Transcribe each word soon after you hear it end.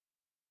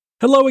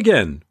Hello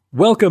again.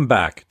 Welcome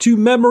back to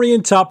Memory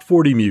and Top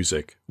 40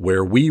 Music,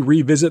 where we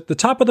revisit the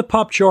top of the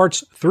pop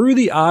charts through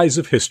the eyes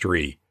of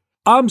history.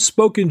 I'm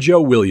Spoken Joe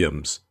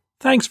Williams.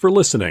 Thanks for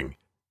listening.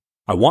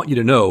 I want you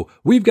to know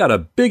we've got a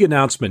big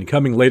announcement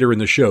coming later in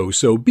the show,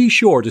 so be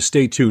sure to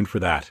stay tuned for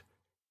that.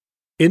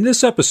 In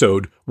this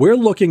episode, we're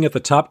looking at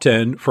the top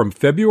 10 from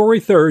February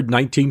 3rd,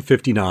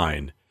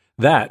 1959.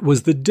 That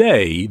was the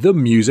day the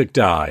music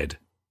died.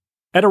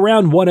 At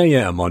around 1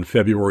 a.m. on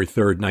February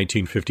 3rd,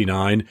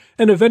 1959,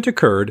 an event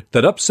occurred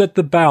that upset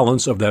the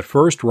balance of that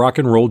first rock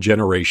and roll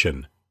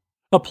generation.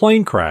 A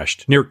plane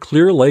crashed near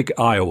Clear Lake,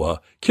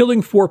 Iowa,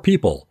 killing 4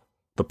 people.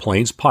 The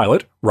plane's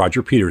pilot,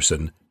 Roger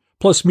Peterson,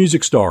 plus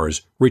music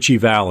stars Ritchie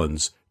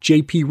Valens,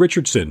 J.P.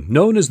 Richardson,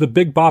 known as the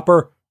Big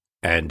Bopper,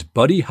 and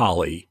Buddy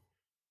Holly.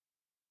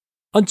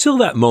 Until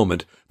that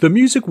moment, the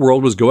music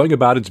world was going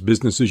about its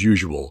business as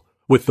usual,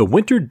 with the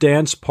Winter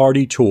Dance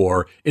Party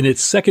Tour in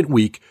its second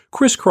week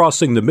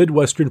crisscrossing the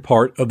Midwestern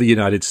part of the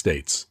United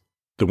States.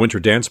 The Winter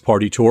Dance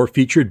Party Tour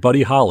featured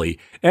Buddy Holly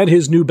and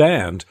his new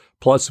band,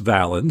 plus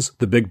Valens,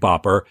 the Big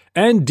Bopper,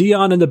 and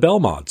Dion and the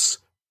Belmonts.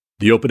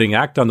 The opening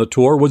act on the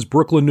tour was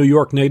Brooklyn, New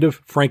York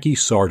native Frankie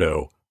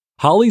Sardo.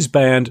 Holly's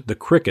band, the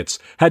Crickets,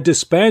 had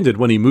disbanded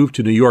when he moved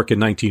to New York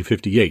in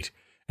 1958,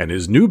 and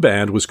his new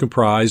band was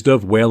comprised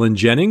of Waylon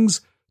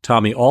Jennings,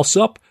 Tommy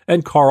Allsup,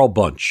 and Carl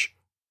Bunch.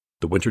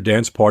 The Winter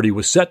Dance Party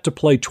was set to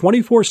play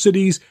 24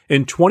 cities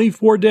in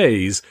 24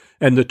 days,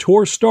 and the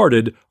tour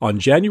started on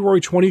January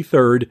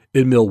 23rd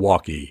in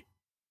Milwaukee.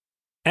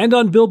 And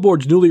on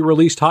Billboard's newly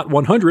released Hot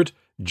 100,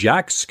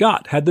 Jack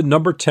Scott had the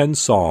number 10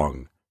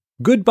 song.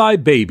 Goodbye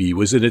Baby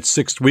was in its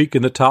sixth week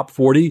in the top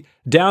 40,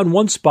 down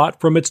 1 spot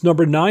from its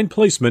number 9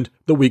 placement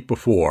the week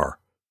before.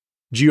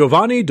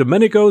 Giovanni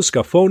Domenico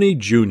Scaffoni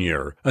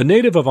Jr., a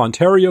native of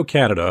Ontario,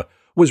 Canada,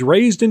 was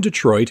raised in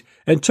Detroit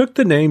and took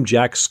the name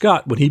Jack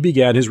Scott when he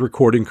began his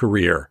recording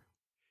career.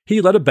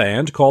 He led a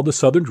band called the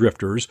Southern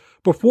Drifters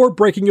before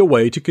breaking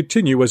away to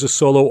continue as a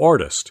solo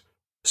artist.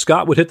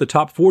 Scott would hit the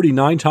top 40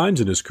 9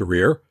 times in his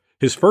career.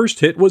 His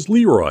first hit was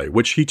Leroy,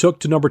 which he took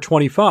to number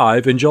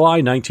 25 in July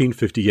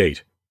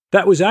 1958.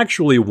 That was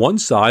actually one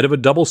side of a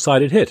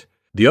double-sided hit,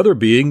 the other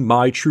being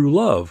My True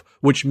Love,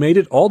 which made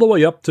it all the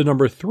way up to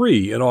number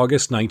 3 in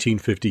August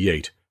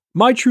 1958.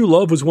 My True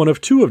Love was one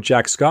of 2 of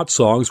Jack Scott's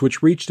songs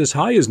which reached as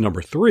high as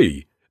number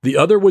 3. The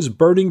other was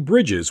Burning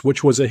Bridges,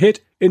 which was a hit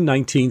in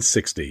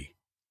 1960.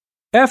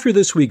 After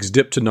this week's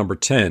dip to number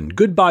 10,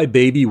 Goodbye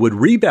Baby would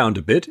rebound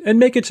a bit and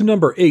make it to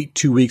number 8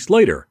 2 weeks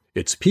later,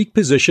 its peak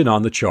position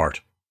on the chart.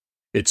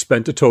 It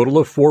spent a total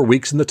of 4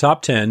 weeks in the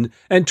top 10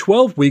 and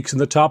 12 weeks in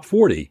the top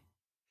 40.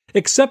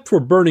 Except for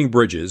Burning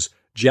Bridges,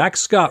 Jack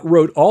Scott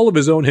wrote all of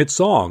his own hit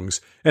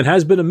songs and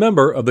has been a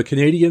member of the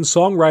Canadian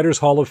Songwriters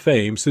Hall of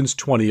Fame since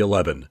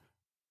 2011.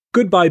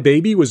 Goodbye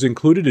Baby was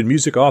included in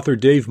music author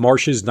Dave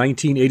Marsh's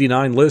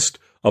 1989 list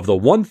of the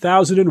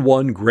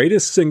 1001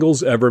 greatest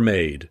singles ever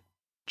made.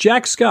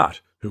 Jack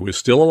Scott, who is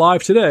still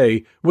alive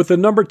today, with the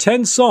number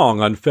 10 song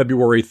on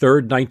February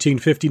 3rd,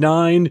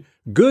 1959,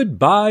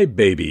 Goodbye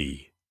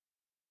Baby.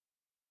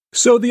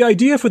 So the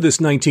idea for this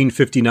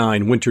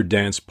 1959 Winter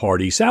Dance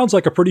Party sounds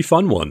like a pretty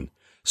fun one.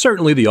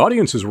 Certainly the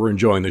audiences were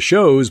enjoying the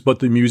shows, but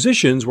the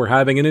musicians were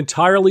having an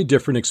entirely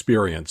different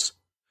experience.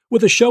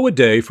 With a show a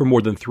day for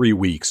more than 3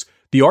 weeks,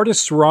 the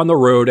artists were on the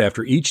road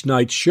after each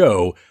night's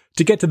show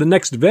to get to the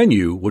next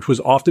venue, which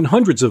was often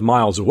hundreds of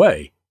miles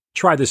away.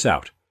 Try this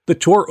out. The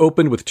tour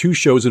opened with 2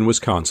 shows in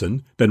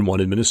Wisconsin, then 1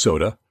 in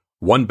Minnesota,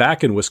 1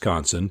 back in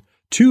Wisconsin,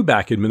 2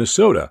 back in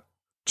Minnesota,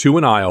 2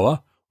 in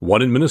Iowa,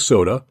 1 in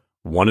Minnesota,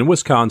 1 in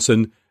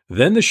Wisconsin,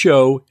 then the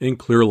show in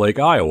Clear Lake,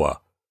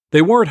 Iowa.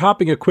 They weren't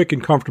hopping a quick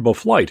and comfortable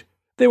flight.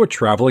 They were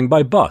traveling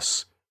by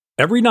bus.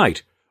 Every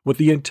night, with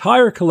the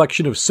entire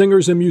collection of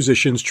singers and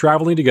musicians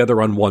traveling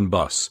together on one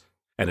bus.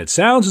 And it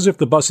sounds as if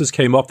the buses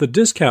came off the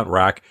discount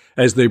rack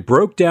as they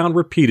broke down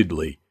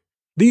repeatedly.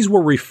 These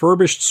were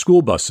refurbished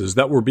school buses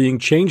that were being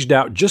changed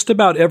out just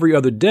about every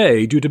other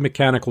day due to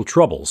mechanical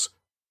troubles.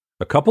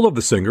 A couple of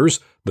the singers,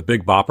 the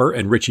Big Bopper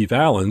and Ritchie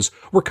Valens,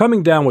 were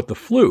coming down with the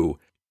flu,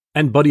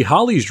 and Buddy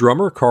Holly's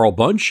drummer, Carl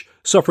Bunch,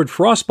 suffered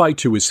frostbite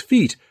to his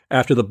feet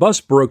after the bus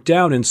broke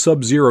down in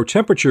sub-zero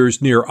temperatures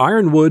near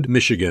Ironwood,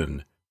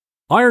 Michigan.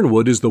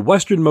 Ironwood is the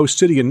westernmost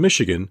city in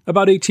Michigan,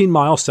 about 18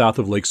 miles south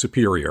of Lake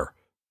Superior.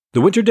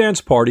 The Winter Dance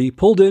Party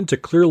pulled into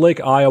Clear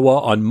Lake, Iowa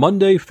on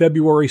Monday,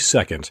 February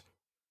 2nd,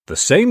 the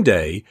same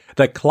day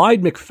that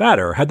Clyde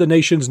McPhatter had the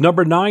nation's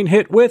number 9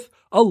 hit with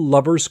A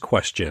Lover's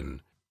Question.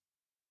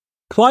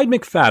 Clyde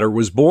McPhatter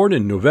was born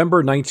in November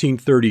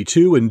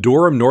 1932 in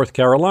Durham, North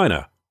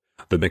Carolina.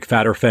 The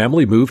McPhatter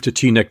family moved to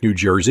Teaneck, New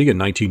Jersey in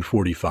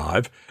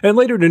 1945, and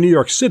later to New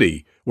York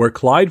City, where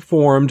Clyde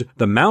formed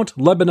the Mount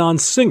Lebanon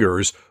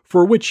Singers,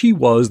 for which he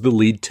was the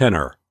lead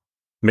tenor.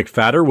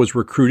 McPhatter was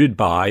recruited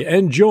by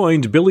and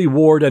joined Billy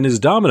Ward and his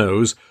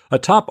Dominoes, a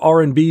top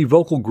R&B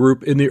vocal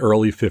group in the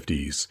early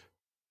 50s.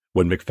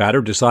 When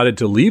McPhatter decided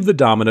to leave the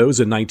Dominoes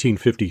in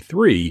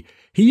 1953,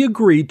 he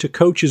agreed to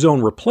coach his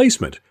own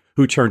replacement,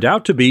 who turned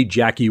out to be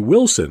Jackie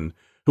Wilson,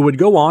 who would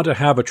go on to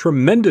have a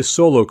tremendous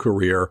solo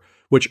career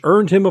which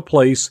earned him a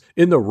place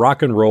in the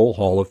Rock and Roll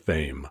Hall of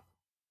Fame.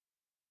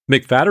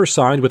 McPhatter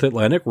signed with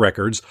Atlantic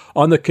Records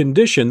on the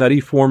condition that he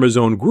form his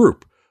own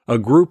group, a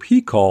group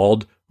he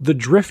called the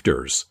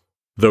Drifters.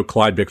 Though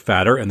Clyde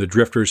McPhatter and the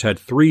Drifters had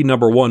 3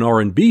 #1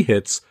 R&B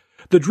hits,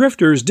 the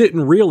Drifters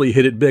didn't really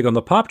hit it big on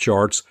the pop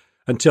charts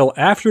until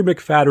after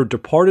McPhatter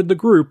departed the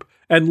group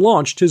and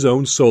launched his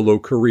own solo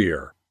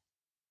career.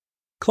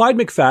 Clyde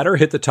McPhatter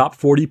hit the top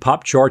 40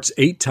 pop charts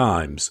 8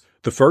 times,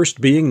 the first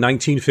being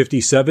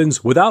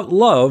 1957's Without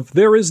Love,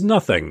 There Is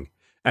Nothing,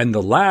 and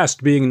the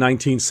last being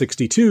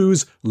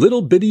 1962's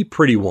Little Bitty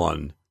Pretty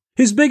One.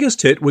 His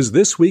biggest hit was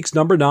this week's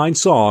 #9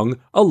 song,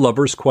 A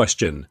Lover's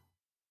Question.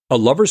 A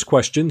Lover's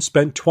Question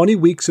spent 20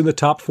 weeks in the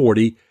top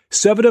 40,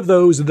 7 of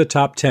those in the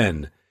top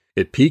 10.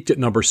 It peaked at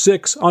number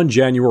 6 on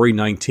January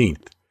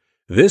 19th.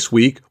 This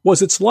week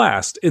was its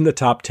last in the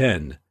top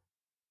 10.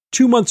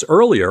 2 months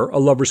earlier, A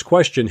Lover's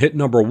Question hit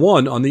number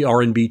 1 on the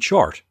R&B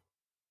chart.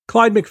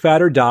 Clyde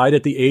McPhatter died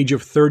at the age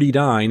of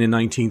 39 in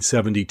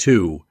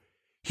 1972.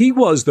 He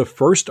was the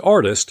first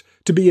artist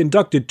to be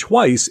inducted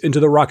twice into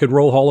the Rock and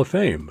Roll Hall of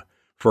Fame,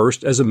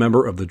 first as a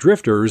member of the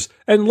Drifters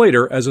and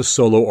later as a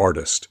solo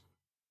artist.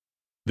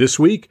 This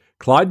week,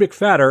 Clyde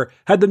McPhatter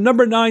had the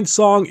 #9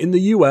 song in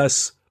the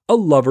U.S., A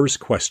Lover's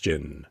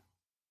Question.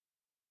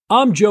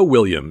 I'm Joe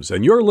Williams,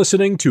 and you're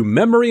listening to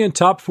Memory and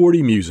Top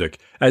 40 Music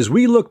as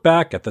we look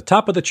back at the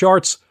top of the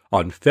charts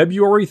on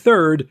February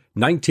 3rd,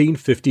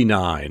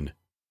 1959.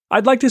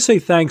 I'd like to say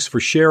thanks for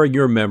sharing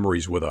your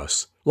memories with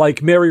us,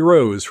 like Mary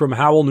Rose from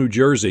Howell, New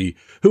Jersey,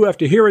 who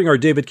after hearing our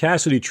David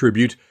Cassidy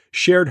tribute,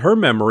 shared her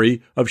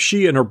memory of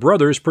she and her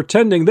brothers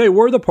pretending they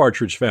were the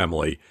Partridge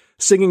Family,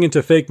 singing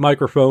into fake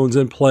microphones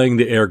and playing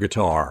the air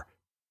guitar.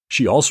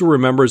 She also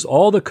remembers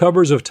all the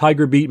covers of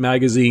Tiger Beat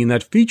magazine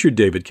that featured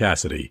David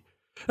Cassidy.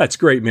 That's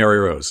great, Mary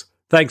Rose.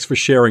 Thanks for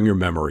sharing your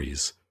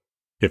memories.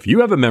 If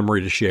you have a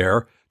memory to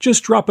share,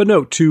 just drop a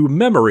note to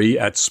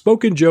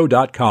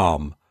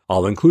memory@spokenjoe.com.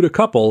 I'll include a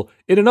couple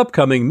in an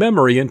upcoming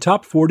Memory and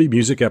Top 40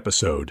 Music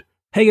episode.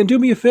 Hey, and do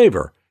me a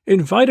favor,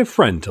 invite a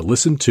friend to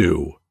listen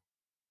too.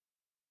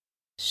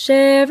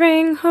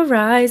 Sharing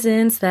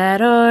horizons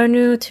that are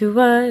new to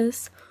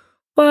us,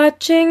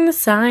 watching the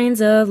signs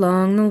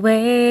along the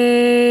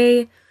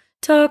way,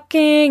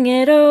 talking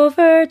it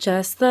over,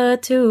 just the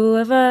two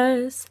of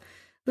us,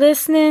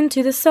 listening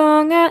to the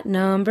song at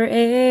number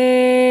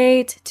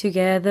 8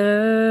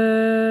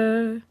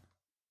 together.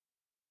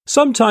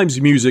 Sometimes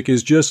music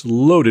is just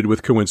loaded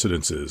with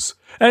coincidences,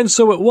 and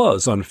so it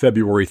was on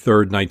February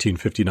 3rd,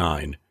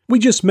 1959. We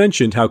just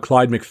mentioned how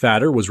Clyde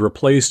McPhatter was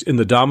replaced in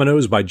the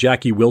Dominoes by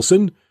Jackie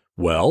Wilson.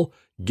 Well,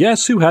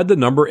 guess who had the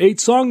number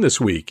 8 song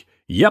this week?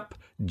 Yep,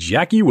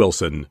 Jackie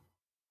Wilson.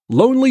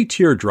 Lonely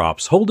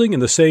Teardrops, holding in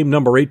the same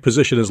number 8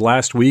 position as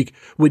last week,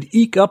 would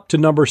eke up to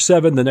number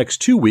 7 the next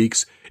 2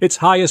 weeks, its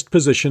highest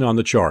position on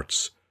the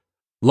charts.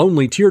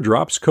 Lonely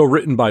Teardrops,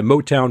 co-written by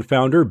Motown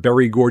founder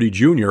Berry Gordy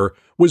Jr.,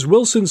 was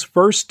Wilson's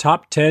first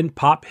top 10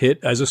 pop hit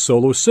as a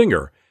solo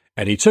singer,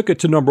 and he took it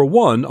to number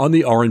 1 on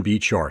the R&B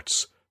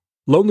charts.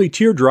 Lonely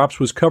Teardrops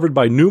was covered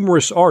by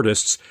numerous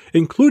artists,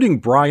 including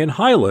Brian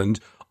Hyland,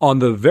 on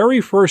the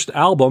very first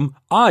album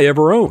I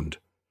ever owned.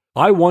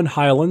 I won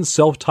Hyland's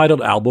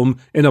self-titled album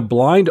in a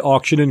blind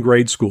auction in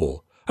grade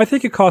school. I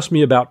think it cost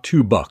me about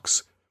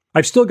 $2.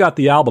 I've still got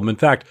the album. In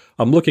fact,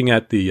 I'm looking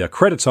at the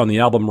credits on the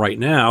album right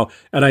now,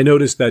 and I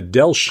noticed that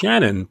Del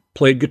Shannon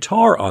played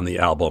guitar on the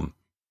album.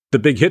 The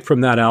big hit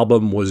from that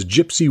album was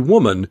Gypsy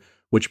Woman,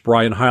 which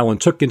Brian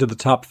Hyland took into the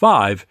top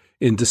 5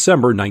 in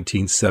December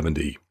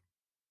 1970.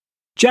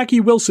 Jackie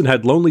Wilson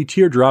had Lonely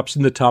Teardrops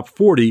in the top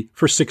 40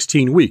 for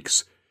 16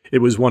 weeks. It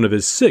was one of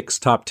his 6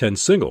 top 10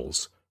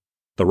 singles.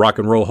 The Rock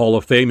and Roll Hall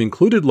of Fame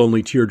included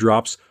Lonely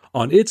Teardrops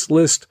on its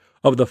list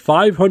of the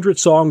 500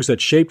 songs that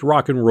shaped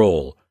rock and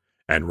roll,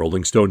 and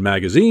Rolling Stone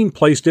magazine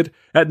placed it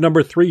at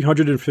number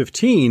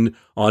 315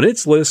 on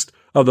its list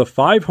of the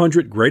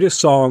 500 greatest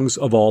songs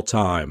of all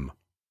time.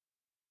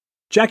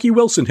 Jackie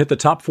Wilson hit the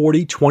top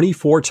 40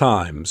 24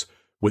 times,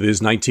 with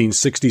his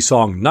 1960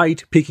 song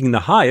Night peaking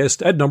the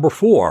highest at number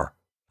 4.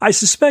 I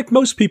suspect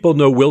most people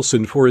know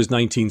Wilson for his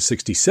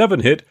 1967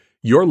 hit,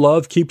 Your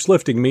Love Keeps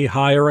Lifting Me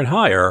Higher and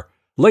Higher,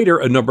 later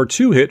a number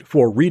 2 hit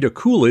for Rita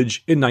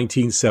Coolidge in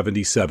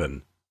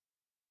 1977.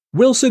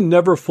 Wilson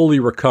never fully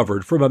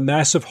recovered from a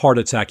massive heart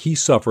attack he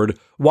suffered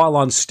while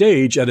on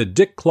stage at a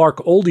Dick Clark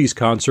Oldies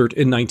concert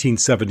in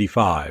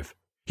 1975.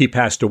 He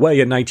passed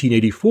away in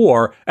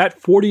 1984 at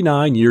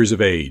 49 years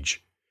of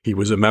age. He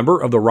was a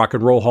member of the Rock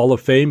and Roll Hall of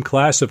Fame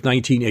class of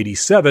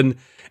 1987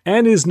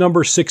 and is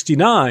number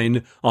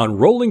 69 on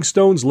Rolling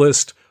Stone's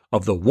list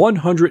of the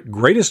 100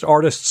 greatest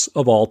artists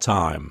of all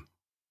time.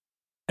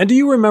 And do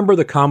you remember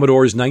the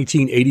Commodores'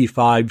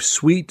 1985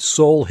 sweet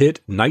soul hit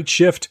Night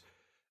Shift?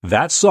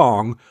 That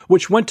song,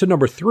 which went to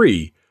number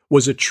 3,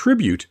 was a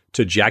tribute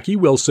to Jackie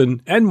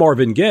Wilson and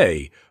Marvin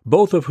Gaye,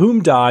 both of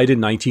whom died in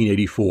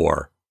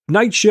 1984.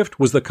 Night Shift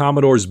was the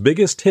Commodores'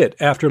 biggest hit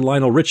after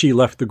Lionel Richie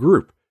left the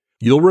group.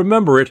 You'll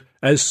remember it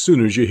as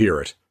soon as you hear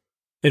it.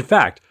 In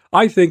fact,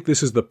 I think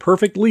this is the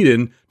perfect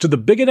lead-in to the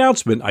big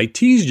announcement I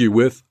teased you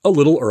with a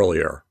little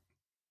earlier.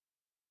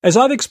 As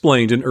I've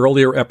explained in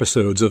earlier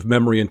episodes of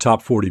Memory and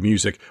Top 40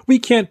 Music, we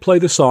can't play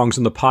the songs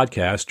in the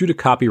podcast due to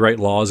copyright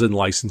laws and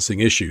licensing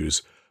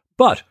issues.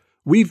 But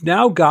we've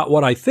now got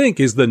what I think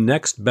is the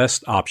next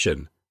best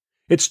option.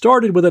 It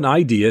started with an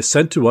idea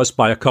sent to us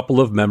by a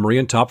couple of Memory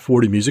and Top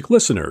 40 Music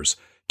listeners,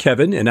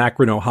 Kevin in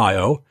Akron,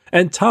 Ohio,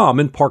 and Tom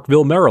in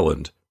Parkville,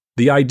 Maryland.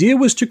 The idea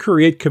was to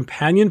create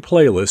companion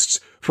playlists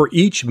for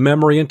each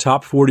Memory and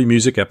Top 40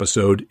 Music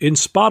episode in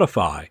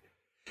Spotify.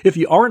 If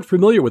you aren't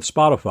familiar with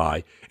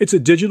Spotify, it's a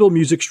digital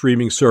music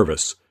streaming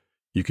service.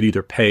 You can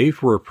either pay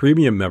for a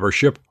premium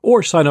membership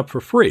or sign up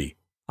for free.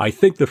 I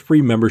think the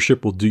free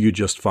membership will do you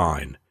just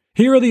fine.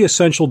 Here are the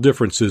essential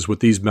differences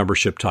with these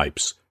membership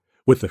types.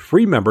 With the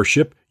free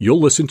membership, you'll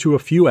listen to a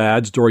few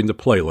ads during the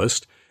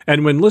playlist,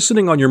 and when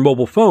listening on your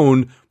mobile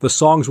phone, the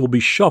songs will be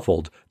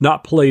shuffled,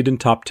 not played in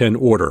top 10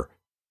 order.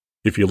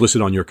 If you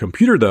listen on your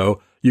computer,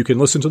 though, you can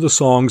listen to the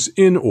songs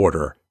in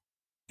order.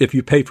 If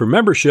you pay for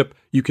membership,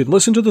 you can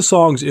listen to the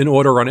songs in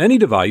order on any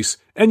device,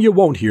 and you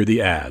won't hear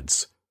the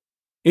ads.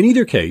 In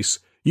either case,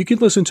 you can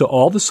listen to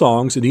all the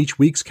songs in each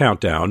week's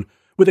countdown,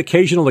 with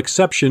occasional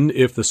exception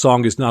if the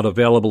song is not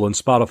available in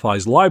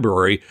Spotify's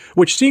library,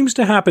 which seems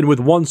to happen with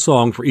one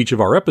song for each of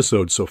our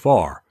episodes so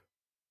far.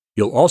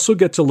 You'll also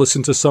get to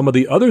listen to some of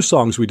the other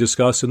songs we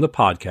discuss in the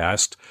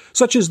podcast,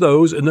 such as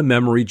those in the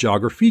Memory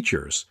Jogger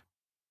features.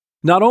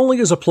 Not only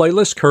is a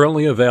playlist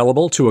currently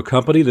available to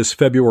accompany this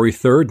February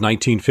 3rd,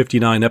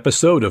 1959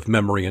 episode of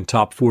Memory and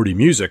Top 40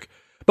 Music,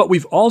 but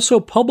we've also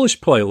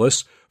published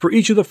playlists for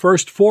each of the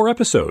first 4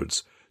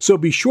 episodes, so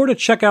be sure to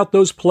check out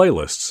those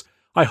playlists.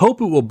 I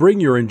hope it will bring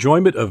your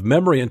enjoyment of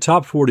Memory and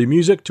Top 40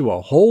 Music to a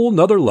whole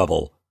nother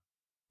level.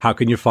 How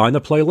can you find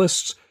the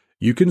playlists?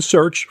 You can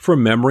search for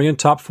Memory and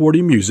Top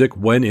 40 Music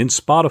when in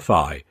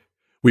Spotify.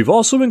 We've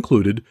also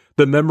included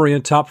the Memory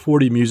and Top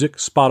 40 Music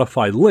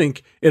Spotify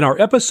link in our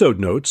episode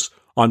notes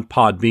on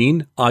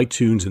Podbean,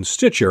 iTunes, and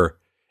Stitcher,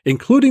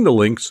 including the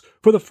links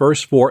for the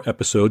first 4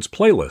 episodes'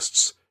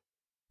 playlists.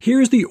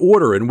 Here's the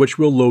order in which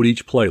we'll load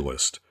each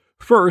playlist.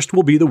 First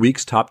will be the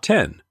week's top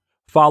 10,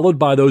 followed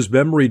by those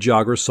Memory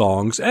Jogger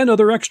songs and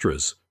other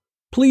extras.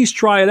 Please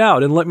try it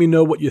out and let me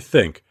know what you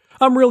think.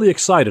 I'm really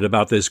excited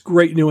about this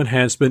great new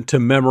enhancement to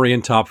Memory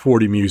and Top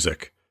 40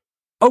 Music.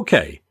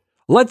 Okay,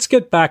 let's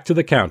get back to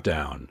the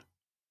countdown.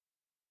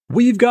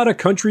 We've got a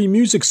country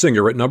music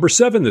singer at number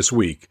 7 this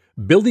week,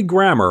 Billy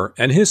Grammer,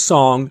 and his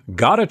song,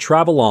 Gotta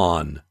Travel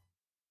On.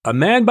 A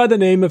man by the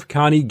name of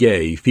Connie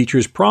Gay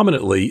features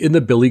prominently in the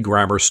Billy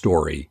Grammer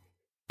story.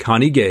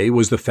 Connie Gay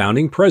was the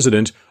founding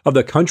president of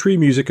the Country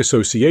Music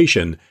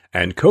Association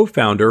and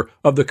co-founder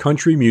of the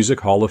Country Music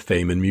Hall of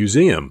Fame and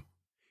Museum.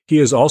 He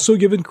is also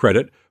given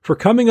credit for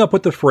coming up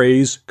with the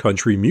phrase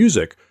country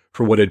music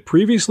for what had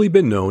previously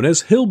been known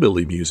as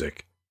hillbilly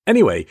music.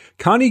 Anyway,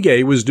 Connie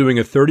Gay was doing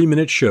a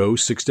 30-minute show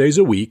 6 days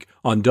a week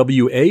on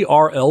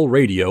WARL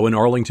Radio in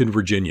Arlington,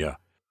 Virginia.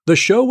 The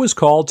show was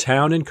called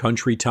Town and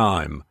Country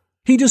Time.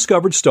 He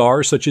discovered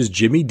stars such as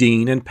Jimmy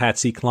Dean and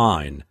Patsy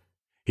Cline.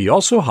 He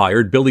also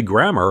hired Billy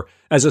Grammer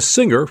as a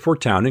singer for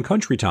Town and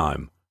Country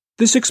Time.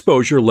 This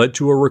exposure led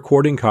to a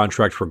recording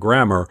contract for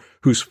Grammer,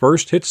 whose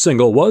first hit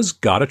single was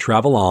Gotta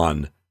Travel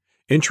On.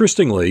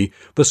 Interestingly,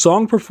 the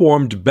song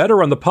performed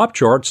better on the pop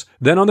charts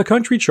than on the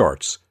country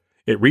charts.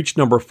 It reached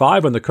number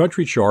 5 on the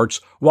country charts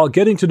while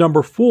getting to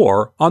number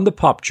 4 on the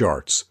pop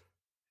charts.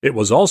 It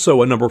was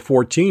also a number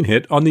 14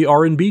 hit on the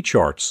R&B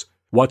charts.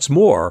 What's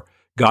more,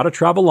 Gotta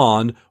Travel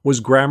On was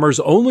Grammer's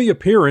only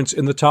appearance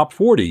in the top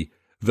 40,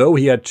 though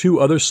he had 2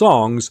 other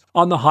songs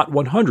on the Hot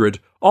 100,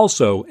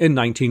 also in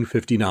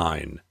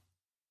 1959.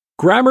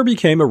 Grammer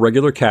became a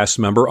regular cast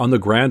member on the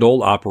Grand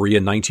Ole Opry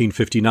in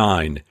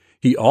 1959.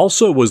 He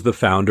also was the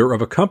founder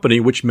of a company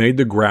which made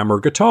the Grammer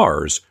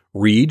guitars,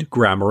 Reed,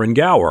 Grammer, and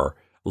Gower,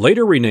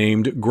 later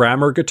renamed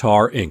Grammer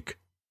Guitar Inc.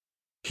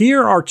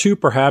 Here are 2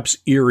 perhaps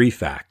eerie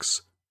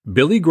facts.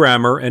 Billy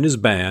Grammer and his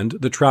band,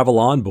 the Travel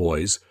On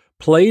Boys,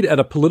 played at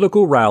a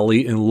political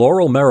rally in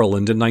Laurel,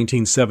 Maryland in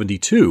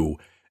 1972,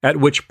 at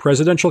which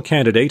presidential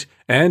candidate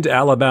and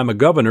Alabama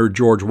Governor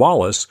George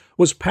Wallace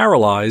was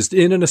paralyzed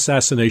in an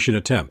assassination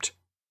attempt.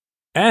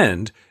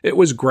 And it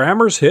was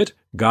Grammer's hit,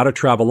 Gotta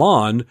Travel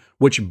On,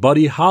 which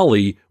Buddy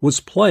Holly was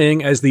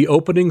playing as the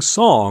opening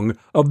song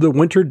of the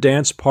Winter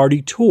Dance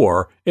Party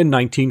Tour in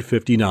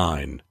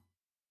 1959.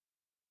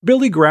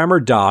 Billy Grammer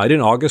died in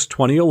August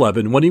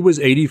 2011 when he was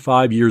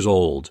 85 years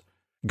old.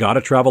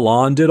 Gotta Travel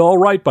On did all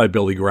right by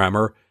Billy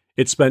Grammer.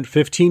 It spent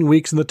 15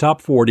 weeks in the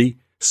top 40,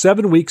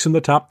 7 weeks in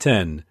the top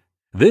 10.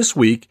 This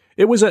week,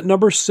 it was at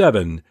number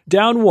 7,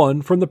 down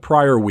 1 from the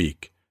prior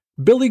week.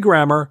 Billy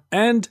Grammer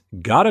and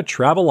Gotta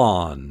Travel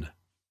On.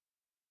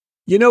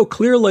 You know,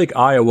 Clear Lake,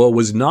 Iowa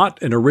was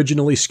not an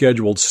originally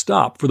scheduled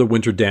stop for the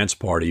Winter Dance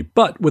Party,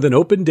 but with an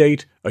open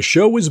date, a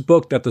show was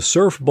booked at the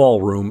Surf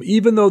Ballroom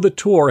even though the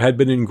tour had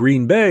been in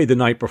Green Bay the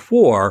night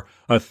before,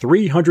 a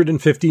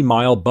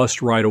 350-mile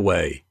bus ride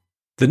away.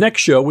 The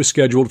next show was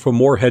scheduled for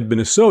Moorhead,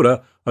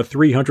 Minnesota, a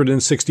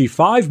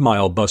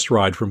 365-mile bus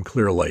ride from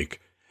Clear Lake.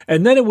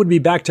 and then it would be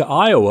back to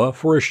Iowa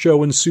for a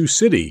show in Sioux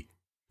City.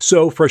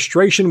 So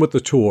frustration with the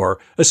tour,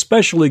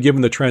 especially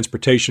given the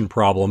transportation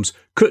problems,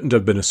 couldn't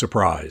have been a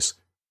surprise.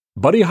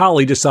 Buddy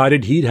Holly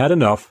decided he'd had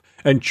enough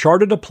and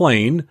chartered a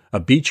plane,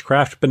 a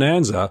Beechcraft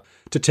Bonanza,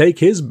 to take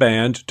his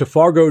band to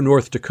Fargo,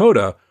 North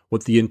Dakota,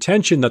 with the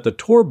intention that the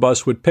tour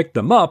bus would pick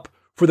them up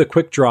for the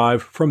quick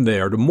drive from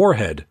there to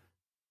Moorhead.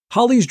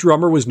 Holly's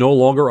drummer was no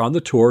longer on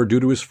the tour due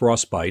to his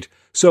frostbite,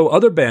 so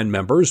other band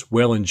members,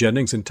 Waylon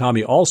Jennings and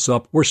Tommy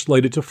Allsup, were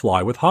slated to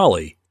fly with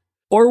Holly.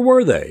 Or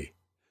were they?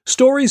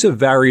 Stories have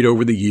varied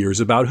over the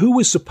years about who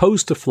was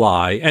supposed to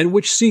fly and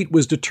which seat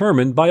was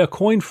determined by a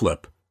coin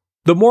flip.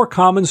 The more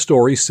common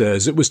story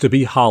says it was to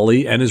be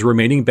Holly and his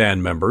remaining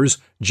band members,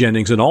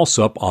 Jennings and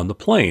Allsup, on the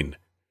plane,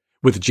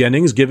 with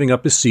Jennings giving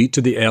up his seat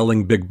to the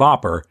ailing Big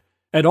Bopper,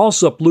 and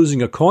Allsup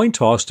losing a coin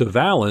toss to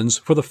Valens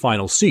for the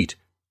final seat.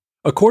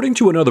 According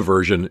to another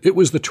version, it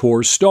was the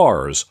tour's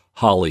stars,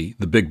 Holly,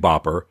 the Big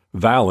Bopper,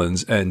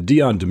 Valens, and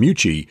Dion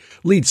DiMucci,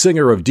 lead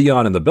singer of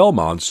Dion and the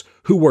Belmonts,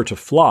 who were to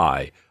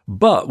fly,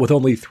 but with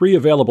only 3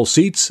 available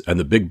seats and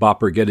the Big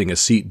Bopper getting a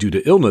seat due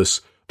to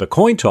illness, the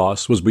coin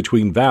toss was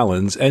between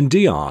Valens and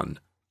Dion.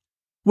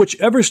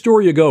 Whichever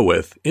story you go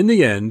with, in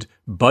the end,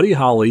 Buddy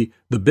Holly,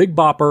 the Big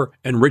Bopper,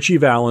 and Richie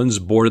Valens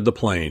boarded the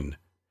plane.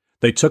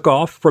 They took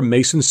off from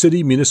Mason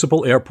City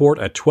Municipal Airport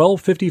at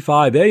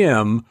 12:55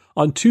 a.m.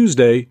 on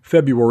Tuesday,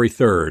 February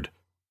 3rd.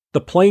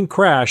 The plane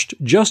crashed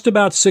just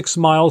about 6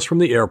 miles from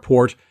the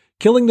airport,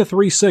 killing the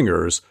 3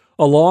 singers,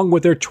 along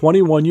with their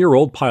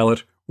 21-year-old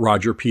pilot,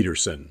 Roger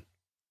Peterson.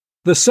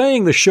 The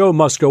saying "the show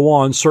must go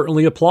on"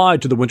 certainly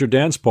applied to the Winter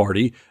Dance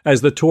Party,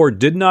 as the tour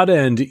did not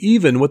end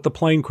even with the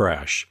plane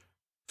crash.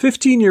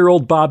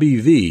 15-year-old Bobby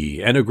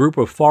V and a group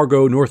of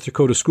Fargo, North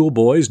Dakota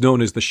schoolboys known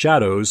as the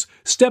Shadows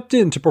stepped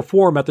in to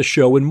perform at the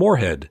show in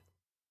Moorhead.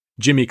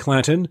 Jimmy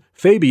Clanton,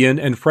 Fabian,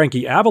 and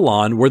Frankie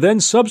Avalon were then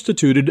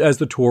substituted as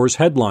the tour's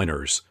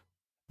headliners.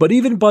 But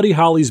even Buddy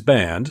Holly's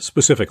band,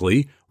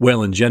 specifically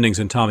Waylon Jennings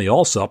and Tommy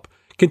Allsup,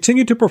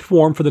 continued to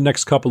perform for the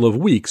next couple of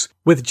weeks,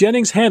 with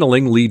Jennings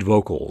handling lead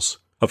vocals.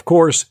 Of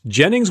course,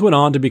 Jennings went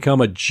on to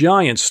become a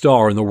giant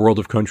star in the world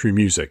of country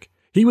music.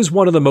 He was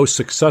one of the most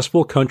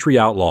successful country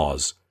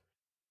outlaws.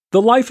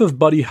 The life of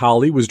Buddy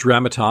Holly was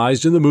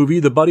dramatized in the movie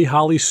The Buddy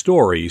Holly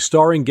Story,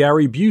 starring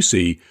Gary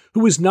Busey, who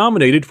was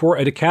nominated for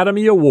an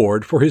Academy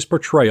Award for his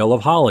portrayal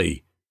of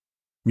Holly.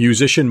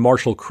 Musician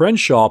Marshall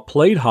Crenshaw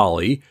played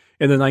Holly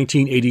in the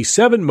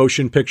 1987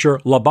 motion picture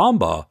La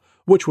Bamba,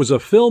 which was a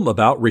film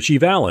about Richie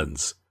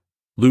Valens.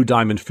 Lou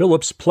Diamond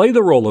Phillips played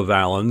the role of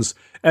Valens,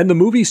 and the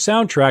movie's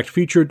soundtrack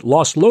featured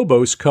Los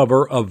Lobos'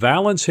 cover of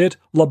Valens' hit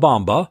La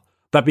Bamba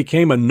that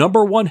became a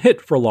 #1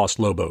 hit for Los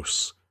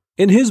Lobos.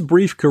 In his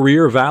brief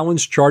career,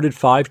 Valens charted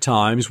 5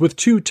 times with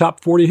 2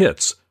 top 40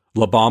 hits,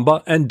 La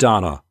Bamba and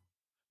Donna.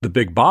 The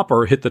Big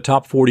Bopper hit the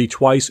top 40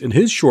 twice in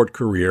his short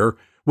career,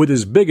 with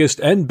his biggest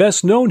and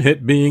best-known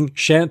hit being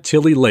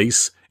Chantilly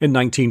Lace in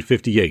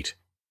 1958.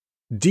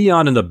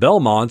 Dion and the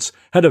Belmonts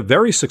had a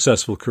very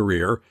successful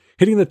career,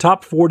 hitting the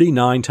top 40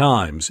 9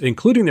 times,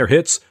 including their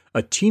hits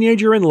A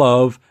Teenager in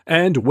Love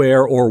and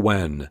Where or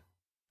When.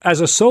 As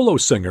a solo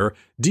singer,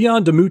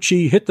 Dion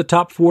DiMucci hit the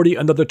top 40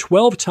 another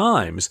 12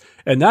 times,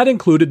 and that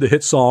included the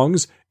hit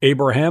songs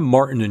Abraham,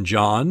 Martin, and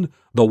John,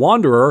 The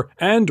Wanderer,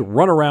 and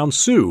Runaround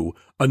Sue,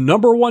 a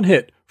 #1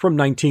 hit from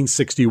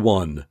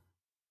 1961.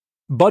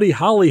 Buddy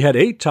Holly had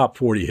 8 top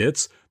 40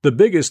 hits, the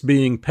biggest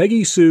being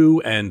Peggy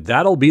Sue and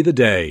That'll Be the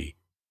Day.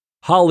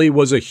 Holly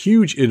was a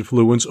huge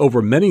influence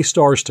over many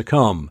stars to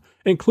come,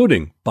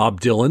 including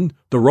Bob Dylan,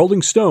 the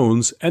Rolling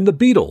Stones, and the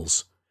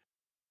Beatles.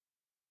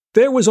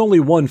 There was only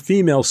one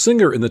female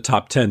singer in the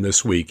top 10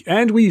 this week,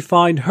 and we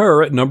find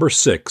her at number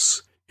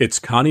 6. It's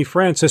Connie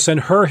Francis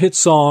and her hit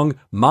song,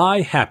 My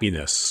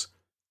Happiness.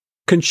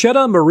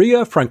 Conchetta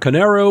Maria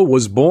Franconero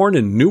was born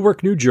in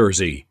Newark, New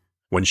Jersey.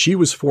 When she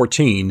was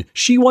 14,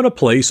 she won a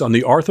place on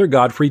the Arthur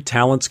Godfrey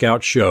Talent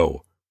Scout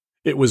show.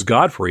 It was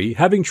Godfrey,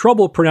 having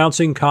trouble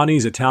pronouncing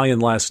Connie's Italian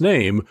last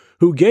name,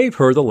 who gave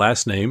her the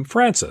last name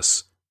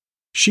Francis.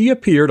 She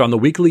appeared on the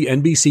weekly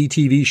NBC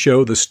TV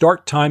show The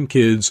Start Time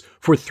Kids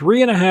for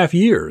 3.5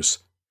 years.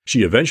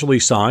 She eventually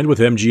signed with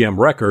MGM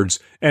Records,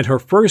 and her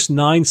first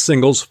 9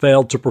 singles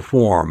failed to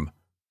perform.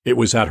 It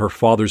was at her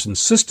father's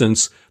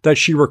insistence that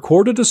she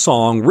recorded a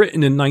song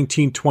written in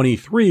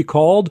 1923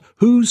 called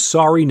Who's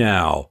Sorry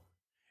Now?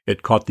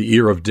 It caught the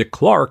ear of Dick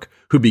Clark,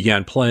 who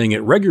began playing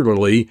it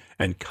regularly,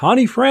 and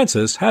Connie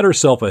Francis had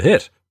herself a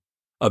hit.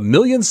 A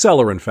million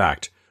seller, in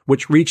fact,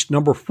 which reached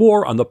number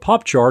 4 on the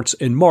pop charts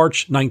in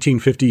March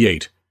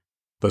 1958.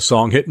 The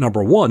song hit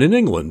number 1 in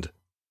England.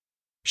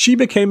 She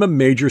became a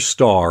major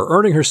star,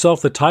 earning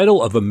herself the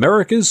title of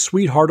America's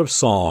Sweetheart of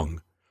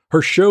Song.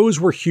 Her shows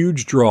were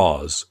huge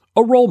draws,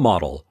 a role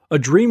model, a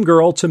dream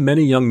girl to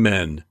many young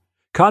men.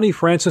 Connie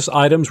Francis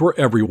items were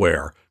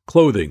everywhere: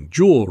 clothing,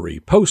 jewelry,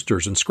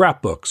 posters, and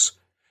scrapbooks.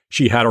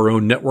 She had her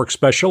own network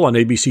special on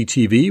ABC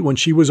TV when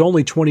she was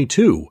only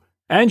 22,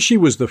 and she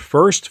was the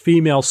first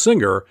female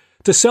singer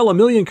to sell 1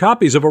 million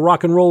copies of a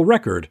rock and roll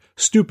record,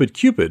 Stupid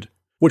Cupid,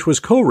 which was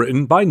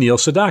co-written by Neil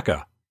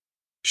Sedaka.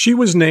 She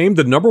was named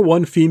the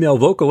 #1 female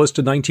vocalist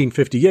in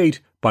 1958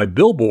 by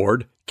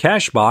Billboard,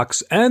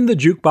 Cashbox, and the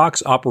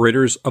Jukebox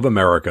Operators of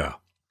America.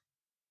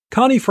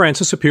 Connie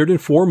Francis appeared in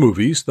 4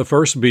 movies, the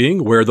first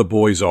being Where the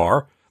Boys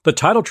Are, the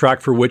title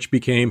track for which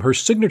became her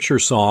signature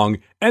song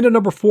and a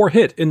 #4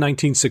 hit in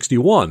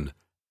 1961.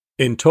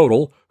 In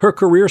total, her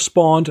career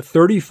spawned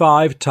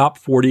 35 top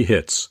 40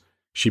 hits.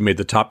 She made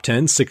the top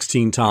 10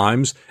 16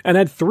 times and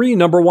had 3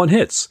 #1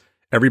 hits,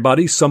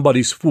 Everybody's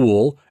Somebody's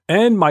Fool,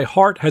 and My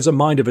Heart Has a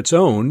Mind of Its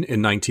Own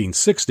in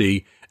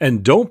 1960,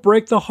 and Don't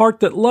Break the Heart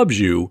That Loves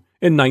You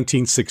in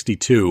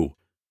 1962.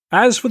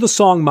 As for the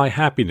song My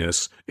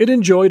Happiness, it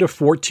enjoyed a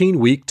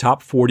 14-week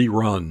top 40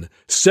 run,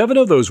 7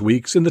 of those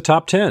weeks in the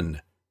top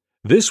 10.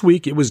 This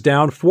week it was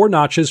down 4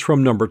 notches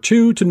from number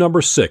 2 to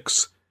number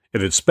 6.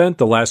 It had spent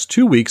the last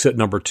 2 weeks at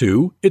number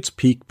 2, its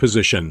peak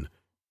position.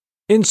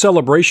 In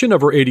celebration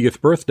of her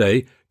 80th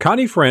birthday,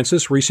 Connie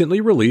Francis recently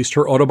released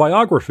her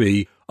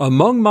autobiography,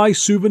 Among My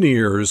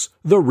Souvenirs,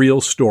 The Real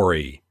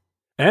Story.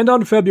 And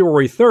on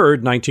February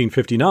 3,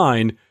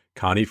 1959,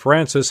 Connie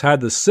Francis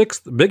had the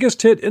 6th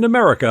biggest hit in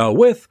America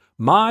with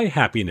My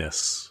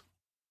Happiness.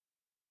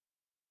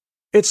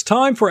 It's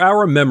time for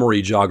our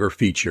Memory Jogger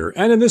feature,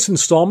 and in this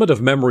installment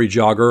of Memory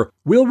Jogger,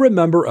 we'll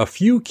remember a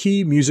few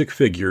key music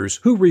figures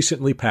who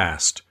recently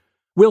passed.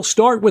 We'll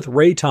start with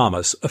Ray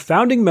Thomas, a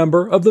founding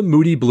member of the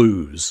Moody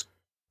Blues.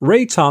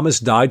 Ray Thomas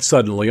died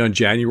suddenly on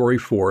January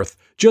 4th,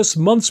 just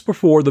months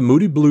before the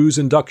Moody Blues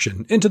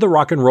induction into the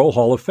Rock and Roll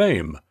Hall of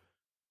Fame.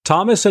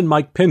 Thomas and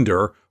Mike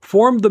Pinder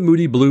formed the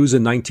Moody Blues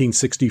in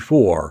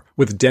 1964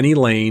 with Denny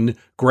Lane,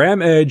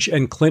 Graham Edge,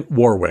 and Clint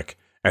Warwick,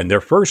 and their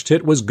first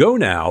hit was Go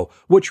Now,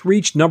 which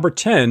reached number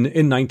 10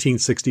 in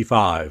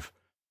 1965.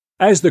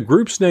 As the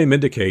group's name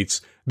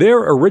indicates, their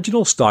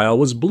original style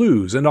was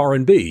blues and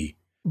R&B.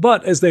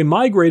 But as they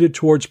migrated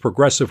towards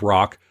progressive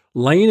rock,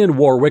 Lane and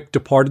Warwick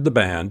departed the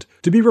band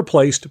to be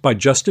replaced by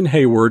Justin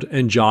Hayward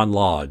and John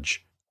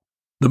Lodge.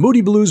 The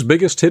Moody Blues'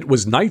 biggest hit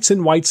was Nights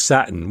in White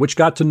Satin, which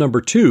got to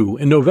number 2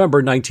 in November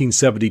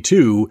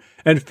 1972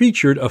 and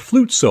featured a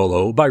flute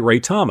solo by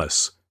Ray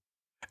Thomas.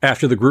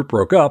 After the group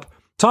broke up,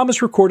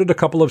 Thomas recorded a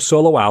couple of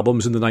solo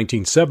albums in the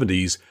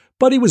 1970s,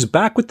 but he was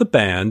back with the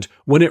band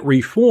when it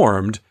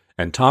reformed,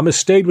 and Thomas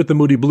stayed with the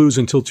Moody Blues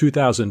until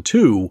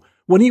 2002,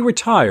 when he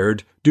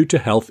retired due to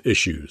health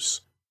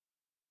issues.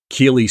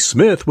 Keely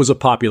Smith was a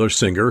popular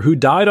singer who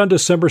died on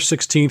December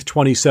 16,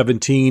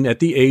 2017 at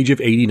the age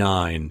of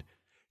 89.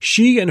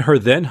 She and her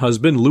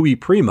then-husband Louis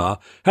Prima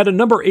had a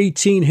number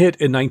 18 hit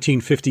in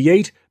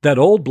 1958, That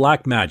Old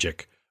Black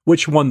Magic,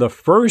 which won the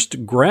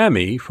first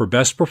Grammy for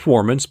Best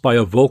Performance by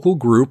a vocal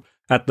group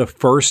at the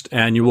first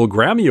annual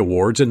Grammy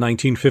Awards in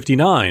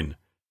 1959.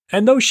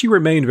 And though she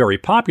remained very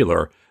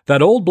popular,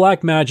 That Old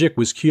Black Magic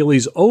was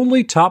Keely's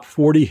only top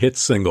 40 hit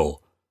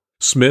single.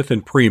 Smith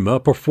and Prima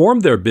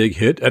performed their big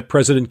hit at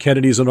President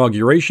Kennedy's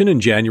inauguration in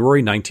January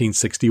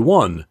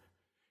 1961.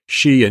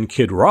 She and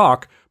Kid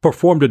Rock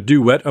performed a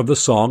duet of the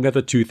song at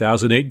the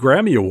 2008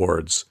 Grammy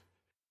Awards.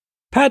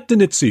 Pat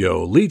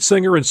DiNizio, lead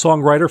singer and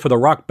songwriter for the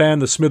rock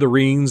band The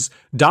Smithereens,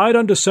 died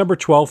on December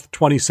 12,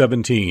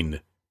 2017.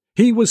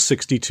 He was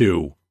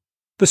 62.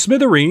 The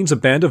Smithereens, a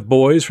band of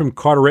boys from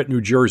Carteret,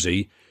 New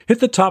Jersey, hit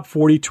the top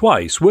 40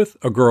 twice with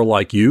A Girl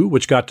Like You,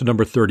 which got to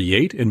number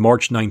 38 in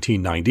March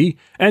 1990,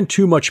 and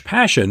Too Much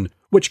Passion,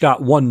 which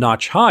got 1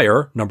 notch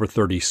higher, number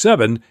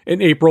 37,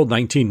 in April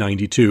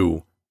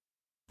 1992.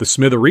 The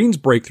Smithereens'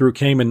 breakthrough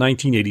came in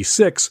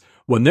 1986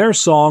 when their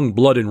song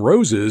Blood and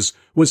Roses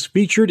was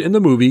featured in the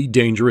movie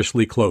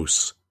Dangerously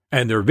Close,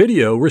 and their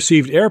video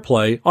received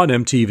airplay on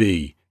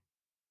MTV.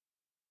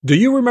 Do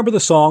you remember the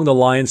song The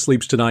Lion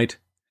Sleeps Tonight?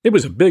 It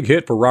was a big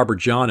hit for Robert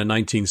John in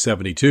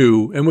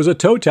 1972 and was a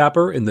toe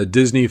tapper in the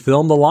Disney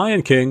film The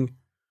Lion King.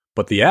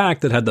 But the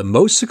act that had the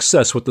most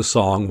success with the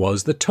song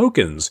was The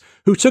Tokens,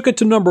 who took it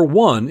to number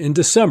 1 in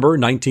December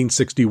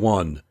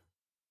 1961.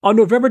 On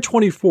November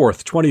 24,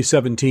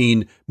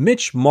 2017,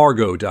 Mitch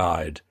Margot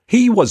died.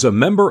 He was a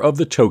member of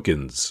The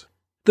Tokens.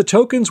 The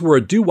Tokens were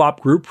a doo-wop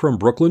group from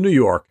Brooklyn, New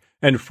York,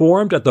 and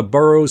formed at the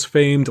borough's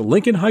famed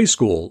Lincoln High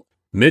School.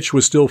 Mitch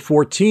was still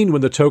 14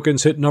 when The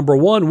Tokens hit number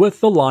 1 with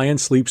The Lion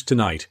Sleeps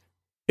Tonight.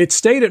 It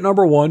stayed at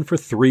number 1 for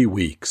 3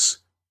 weeks.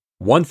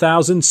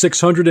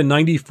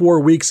 1,694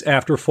 weeks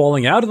after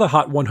falling out of the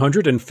Hot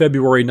 100 in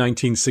February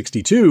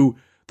 1962,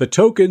 The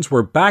Tokens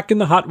were back in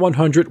the Hot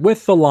 100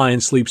 with The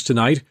Lion Sleeps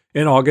Tonight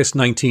in August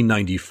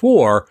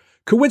 1994,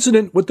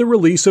 coincident with the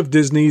release of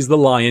Disney's The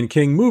Lion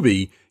King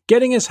movie,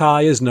 getting as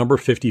high as number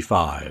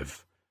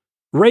 55.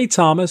 Ray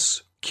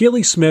Thomas,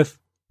 Keely Smith,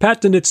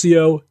 Pat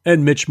DiNizio,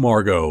 and Mitch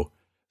Margot.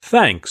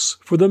 Thanks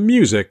for the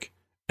music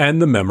and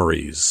the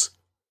memories.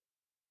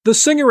 The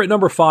singer at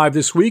number 5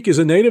 this week is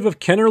a native of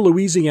Kenner,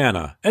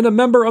 Louisiana, and a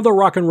member of the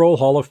Rock and Roll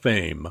Hall of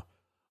Fame.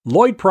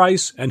 Lloyd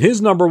Price and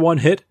his number 1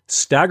 hit,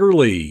 Stagger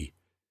Lee.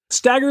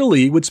 Stagger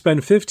Lee would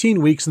spend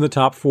 15 weeks in the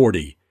top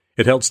 40.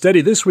 It held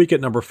steady this week at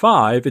number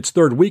 5, its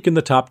 3rd week in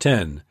the top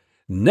 10.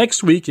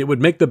 Next week, it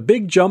would make the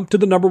big jump to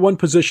the number 1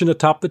 position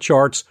atop the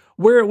charts,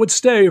 where it would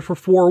stay for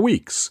 4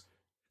 weeks.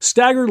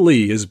 Stagger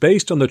Lee is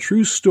based on the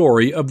true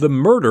story of the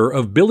murder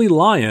of Billy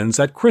Lyons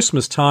at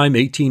Christmas time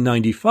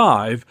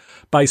 1895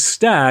 by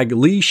Stag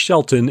Lee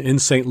Shelton in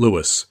St.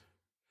 Louis.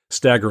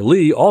 Stagger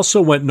Lee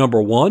also went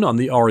number 1 on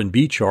the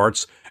R&B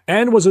charts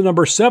and was a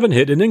number 7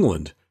 hit in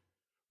England.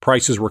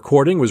 Price's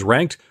recording was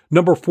ranked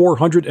number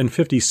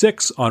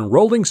 456 on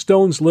Rolling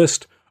Stone's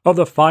list of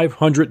the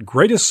 500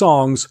 greatest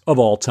songs of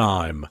all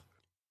time.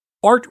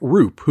 Art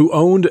Roop, who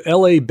owned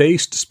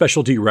LA-based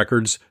Specialty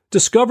Records,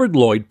 discovered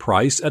Lloyd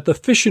Price at the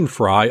Fish and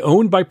Fry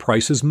owned by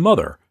Price's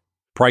mother.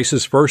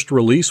 Price's first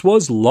release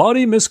was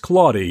Lawdy Miss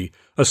Clawdy,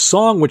 a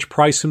song which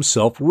Price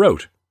himself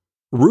wrote.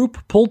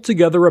 Roop pulled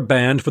together a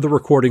band for the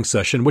recording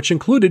session which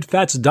included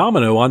Fats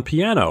Domino on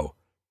piano.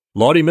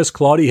 Lawdy Miss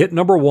Clawdy hit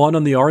number 1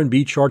 on the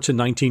R&B charts in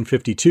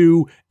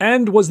 1952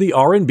 and was the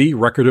R&B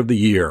Record of the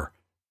Year.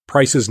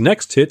 Price's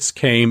next hits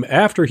came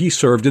after he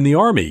served in the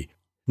Army.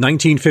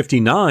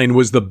 1959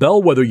 was the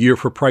bellwether year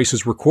for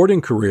Price's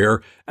recording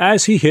career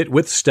as he hit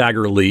with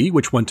Stagger Lee,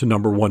 which went to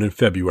number 1 in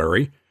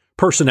February,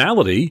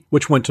 Personality,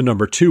 which went to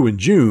number 2 in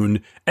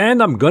June,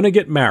 and I'm Gonna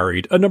Get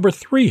Married, a number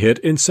 3 hit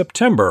in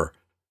September.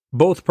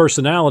 Both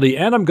Personality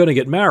and I'm Gonna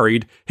Get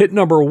Married hit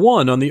number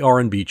 1 on the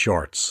R&B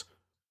charts.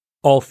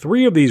 All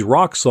 3 of these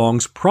rock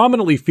songs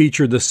prominently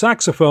featured the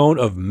saxophone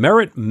of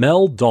Merritt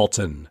Mel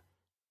Dalton.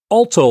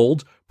 All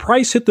told,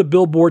 Price hit the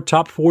Billboard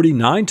Top 40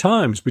 9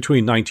 times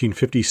between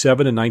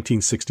 1957 and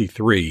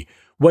 1963,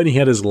 when he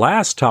had his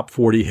last Top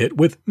 40 hit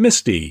with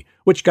Misty,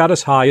 which got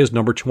as high as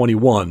number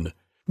 21.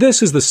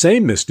 This is the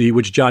same Misty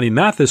which Johnny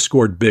Mathis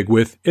scored big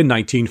with in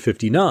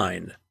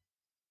 1959.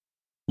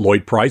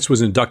 Lloyd Price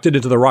was inducted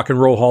into the Rock and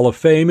Roll Hall of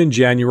Fame in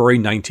January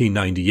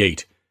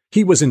 1998.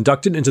 He was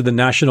inducted into the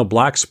National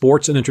Black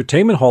Sports and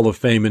Entertainment Hall of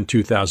Fame in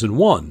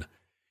 2001.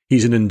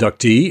 He's an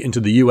inductee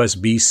into the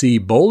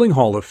USBC Bowling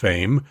Hall of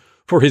Fame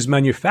for his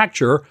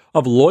manufacture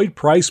of Lloyd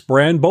Price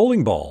brand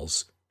bowling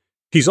balls.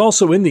 He's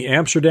also in the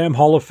Amsterdam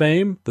Hall of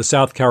Fame, the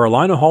South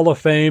Carolina Hall of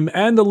Fame,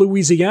 and the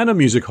Louisiana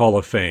Music Hall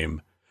of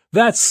Fame.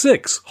 That's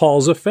 6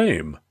 Halls of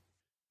Fame.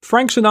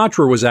 Frank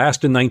Sinatra was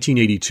asked in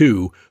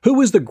 1982 who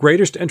was the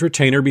greatest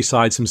entertainer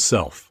besides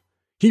himself.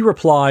 He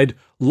replied,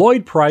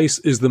 "Lloyd Price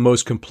is the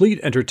most complete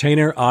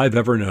entertainer I've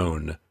ever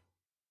known."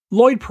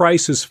 Lloyd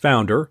Price is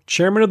founder,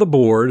 chairman of the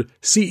board,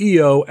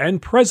 CEO,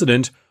 and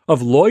president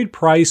of Lloyd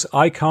Price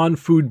Icon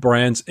Food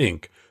Brands,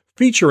 Inc.,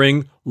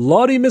 featuring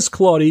Lawdy Miss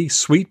Clawdy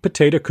sweet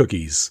potato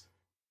cookies.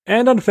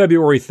 And on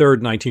February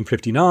 3,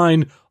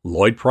 1959,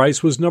 Lloyd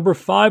Price was number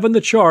 5 on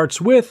the charts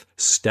with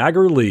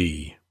Stagger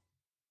Lee.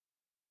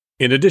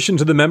 In addition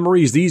to the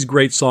memories these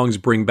great songs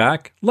bring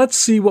back, let's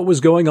see what was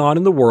going on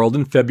in the world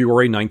in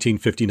February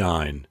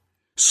 1959.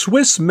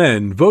 Swiss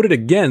men voted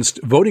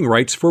against voting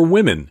rights for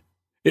women.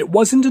 It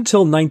wasn't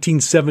until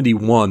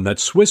 1971 that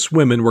Swiss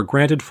women were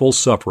granted full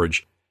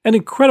suffrage, an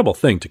incredible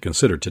thing to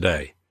consider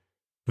today.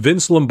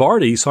 Vince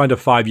Lombardi signed a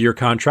 5-year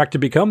contract to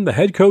become the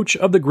head coach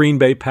of the Green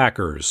Bay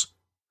Packers.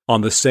 On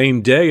the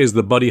same day as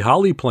the Buddy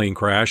Holly plane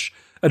crash,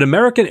 an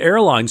American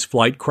Airlines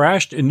flight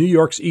crashed in New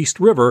York's East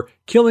River,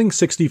 killing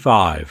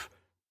 65.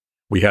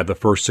 We had the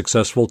first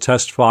successful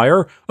test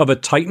fire of a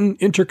Titan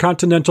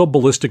intercontinental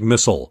ballistic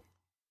missile.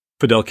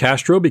 Fidel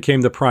Castro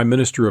became the Prime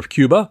Minister of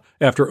Cuba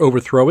after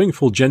overthrowing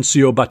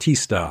Fulgencio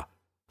Batista.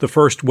 The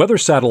first weather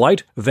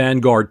satellite,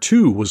 Vanguard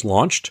 2, was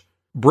launched.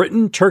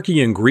 Britain,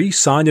 Turkey, and Greece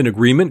signed an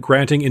agreement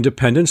granting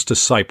independence to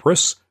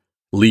Cyprus.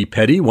 Lee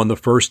Petty won the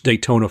first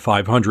Daytona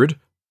 500.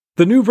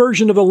 The new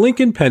version of the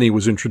Lincoln penny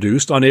was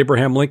introduced on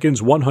Abraham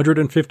Lincoln's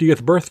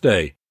 150th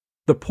birthday.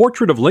 The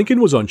portrait of Lincoln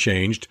was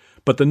unchanged,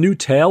 but the new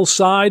tail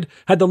side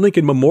had the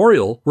Lincoln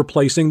Memorial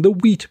replacing the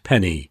wheat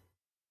penny.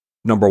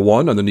 Number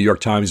 1 on the New York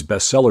Times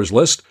bestsellers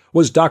list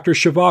was Dr.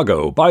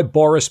 Zhivago by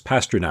Boris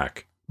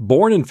Pasternak.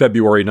 Born in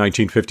February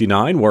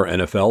 1959 were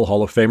NFL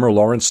Hall of Famer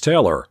Lawrence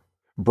Taylor,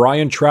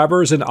 Brian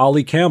Travers and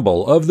Ollie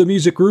Campbell of the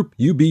music group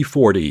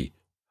UB40,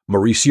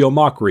 Mauricio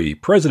Macri,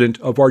 president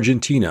of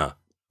Argentina,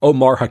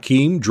 Omar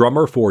Hakim,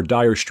 drummer for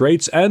Dire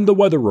Straits and The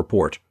Weather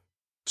Report,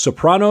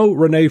 soprano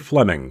Renee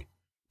Fleming,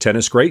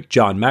 tennis great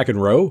John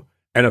McEnroe,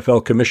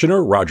 NFL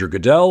Commissioner Roger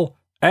Goodell,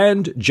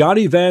 and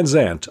Johnny Van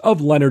Zant of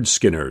Lynyrd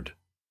Skynyrd.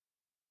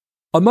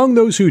 Among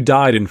those who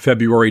died in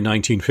February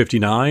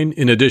 1959,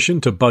 in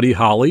addition to Buddy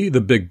Holly,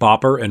 the Big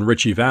Bopper, and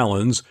Ritchie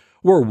Valens,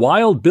 were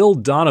Wild Bill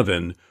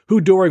Donovan,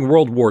 who during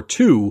World War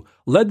II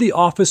led the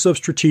Office of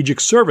Strategic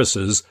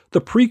Services,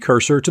 the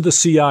precursor to the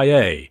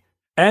CIA,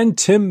 and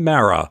Tim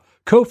Mara,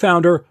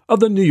 co-founder of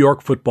the New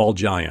York Football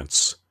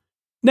Giants.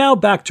 Now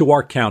back to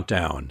our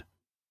countdown.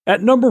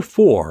 At number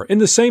 4, in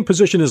the same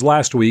position as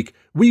last week,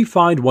 we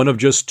find one of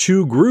just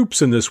 2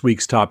 groups in this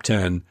week's top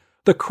 10,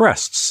 the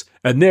Crests,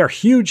 and their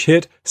huge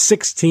hit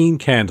 16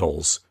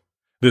 Candles.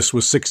 This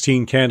was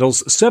 16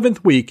 Candles'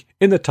 7th week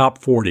in the top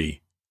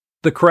 40.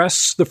 The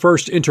Crests, the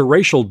first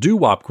interracial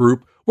doo-wop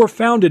group, were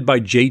founded by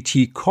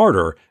J.T.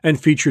 Carter and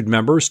featured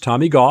members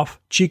Tommy Goff,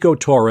 Chico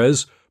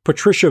Torres,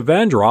 Patricia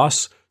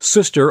Vandross,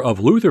 sister of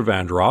Luther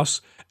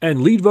Vandross,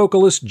 and lead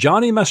vocalist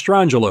Johnny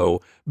Mastrangelo,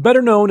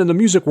 better known in the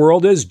music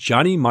world as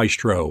Johnny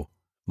Maestro.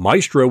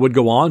 Maestro would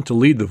go on to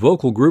lead the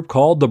vocal group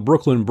called the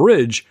Brooklyn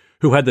Bridge,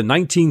 who had the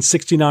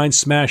 1969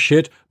 smash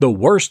hit The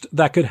Worst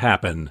That Could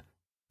Happen.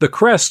 The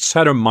Crests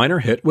had a minor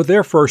hit with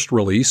their first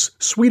release,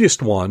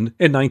 Sweetest One,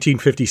 in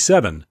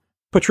 1957.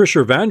 Patricia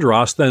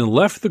Vandross then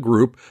left the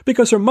group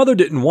because her mother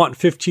didn't want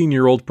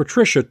 15-year-old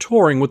Patricia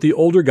touring with the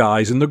older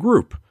guys in the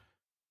group.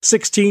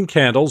 16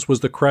 Candles was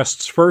the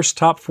Crests' first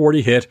top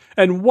 40 hit,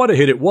 and what a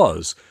hit it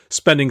was,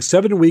 spending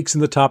 7 weeks in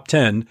the top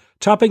 10,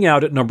 topping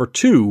out at number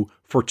 2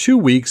 for 2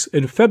 weeks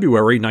in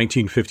February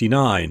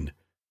 1959.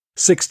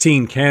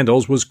 16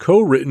 Candles was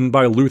co-written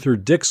by Luther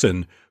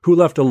Dixon, who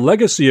left a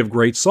legacy of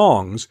great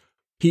songs.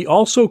 He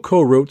also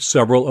co-wrote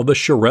several of the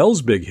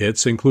Shirelles' big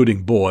hits,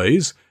 including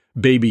Boys,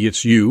 Baby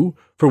It's You,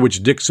 for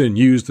which Dixon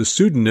used the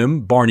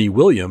pseudonym Barney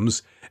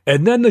Williams,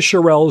 and then the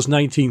Shirelles'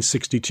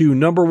 1962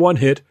 number 1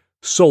 hit,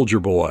 Soldier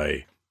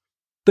Boy.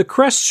 The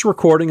Crests'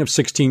 recording of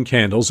 16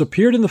 Candles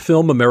appeared in the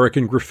film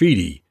American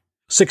Graffiti.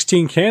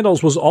 16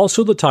 Candles was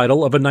also the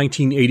title of a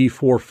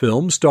 1984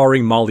 film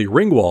starring Molly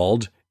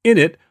Ringwald. In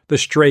it, the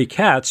Stray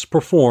Cats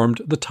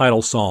performed the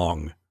title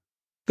song.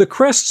 The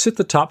Crests hit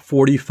the top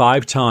 40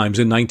 5 times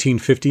in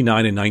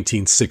 1959 and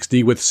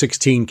 1960, with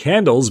 16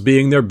 Candles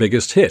being their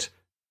biggest hit.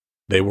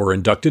 They were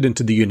inducted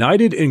into the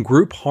United in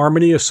Group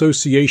Harmony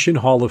Association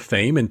Hall of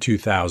Fame in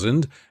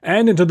 2000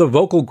 and into the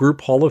Vocal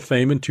Group Hall of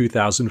Fame in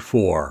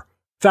 2004.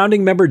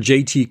 Founding member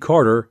J.T.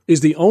 Carter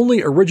is the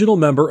only original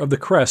member of the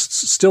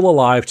Crests still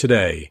alive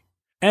today.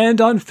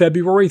 And on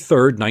February 3,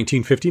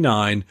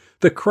 1959,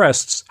 the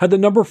Crests had the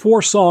number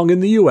 4 song in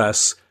the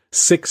U.S.,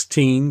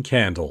 16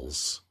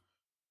 Candles.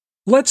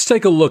 Let's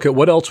take a look at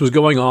what else was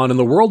going on in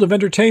the world of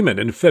entertainment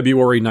in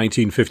February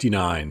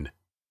 1959.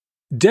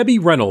 Debbie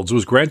Reynolds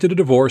was granted a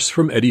divorce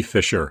from Eddie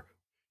Fisher.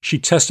 She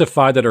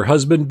testified that her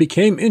husband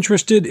became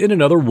interested in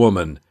another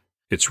woman.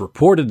 It's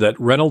reported that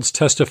Reynolds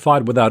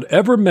testified without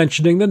ever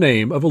mentioning the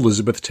name of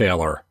Elizabeth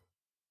Taylor.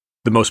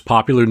 The most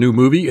popular new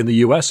movie in the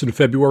U.S. in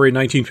February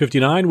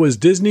 1959 was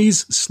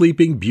Disney's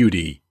Sleeping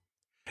Beauty.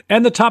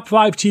 And the top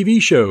 5 TV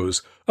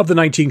shows of the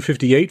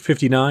 1958-59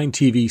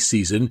 TV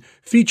season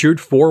featured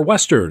 4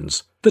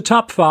 westerns. The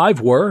top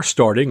 5 were,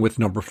 starting with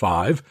number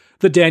 5,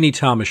 The Danny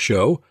Thomas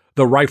Show,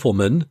 The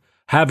Rifleman,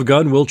 Have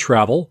Gun Will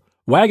Travel,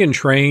 Wagon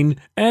Train,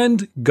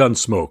 and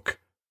Gunsmoke.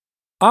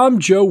 I'm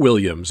Joe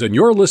Williams, and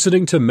you're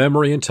listening to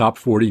Memory and Top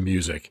 40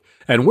 Music,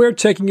 and we're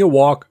taking a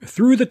walk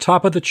through the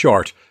top of the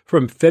chart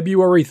from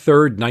February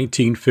 3rd,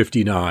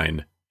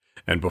 1959.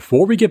 And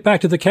before we get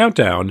back to the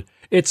countdown,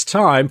 it's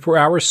time for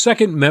our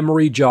second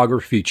Memory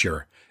Jogger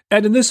feature.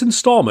 And in this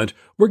installment,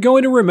 we're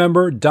going to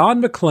remember Don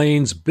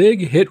McLean's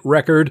big hit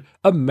record,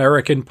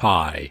 American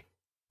Pie.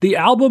 The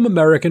album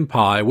American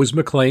Pie was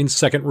McLean's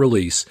second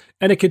release,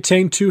 and it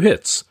contained 2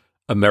 hits,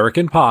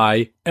 American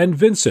Pie and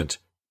Vincent.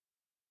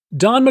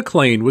 Don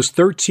McLean was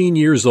 13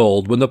 years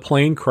old when the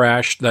plane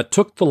crashed that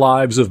took the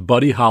lives of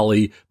Buddy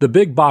Holly, the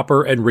Big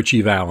Bopper, and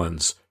Ritchie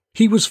Valens.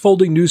 He was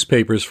folding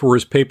newspapers for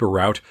his paper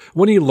route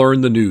when he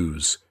learned the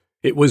news.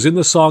 It was in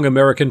the song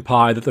American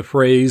Pie that the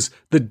phrase,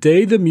 "the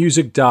day the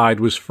music died,"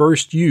 was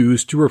first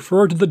used to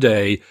refer to the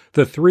day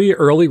the 3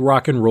 early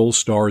rock and roll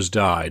stars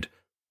died.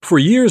 For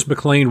years,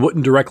 McLean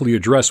wouldn't directly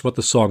address what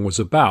the song was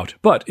about,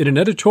 but in an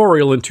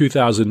editorial in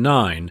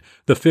 2009,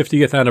 the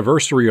 50th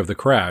anniversary of the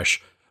crash,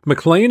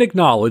 McLean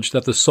acknowledged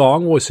that the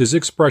song was his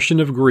expression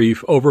of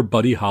grief over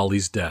Buddy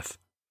Holly's death.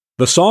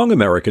 The song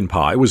American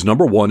Pie was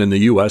number 1 in the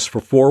U.S. for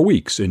 4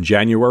 weeks in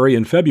January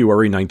and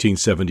February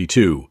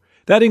 1972.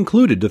 That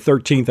included the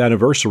 13th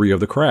anniversary of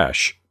the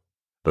crash.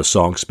 The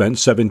song spent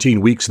 17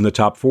 weeks in the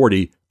top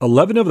 40,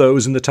 11 of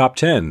those in the top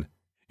 10.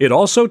 It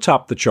also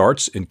topped the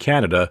charts in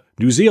Canada,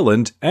 New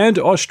Zealand, and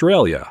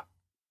Australia.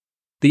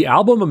 The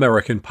album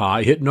American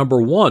Pie hit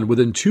number 1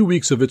 within 2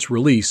 weeks of its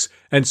release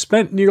and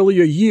spent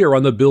nearly a year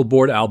on the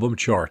Billboard album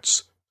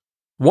charts.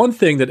 One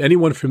thing that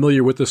anyone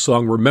familiar with the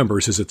song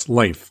remembers is its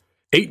length,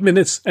 8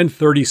 minutes and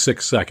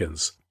 36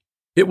 seconds.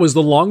 It was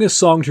the longest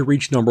song to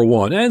reach number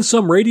 1, and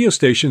some radio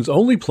stations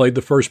only played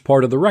the first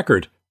part of the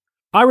record.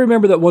 I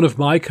remember that one of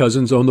my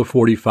cousins owned the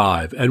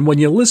 45, and when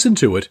you listened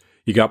to it,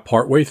 you got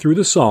partway through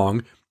the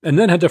song and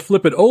then had to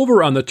flip it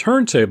over on the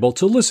turntable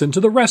to listen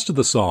to the rest of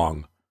the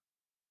song.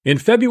 In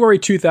February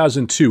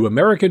 2002,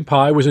 American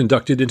Pie was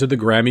inducted into the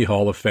Grammy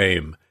Hall of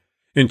Fame.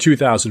 In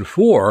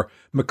 2004,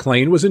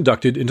 McLean was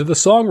inducted into the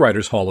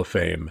Songwriters Hall of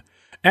Fame.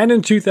 And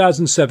in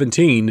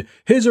 2017,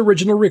 his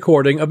original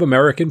recording of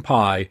American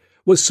Pie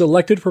was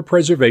selected for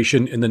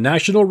preservation in the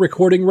National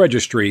Recording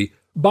Registry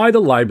by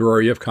the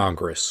Library of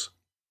Congress.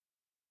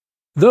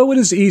 Though it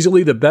is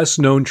easily the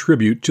best-known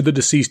tribute to the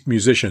deceased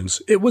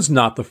musicians, it was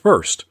not the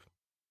first.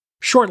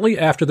 Shortly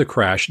after the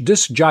crash,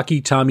 disc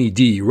jockey Tommy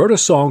D wrote a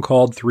song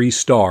called 3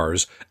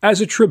 Stars as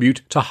a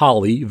tribute to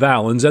Holly,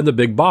 Valens, and the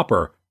Big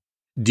Bopper.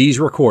 D's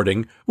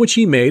recording, which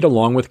he made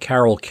along with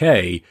Carol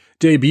Kaye,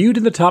 debuted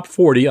in the top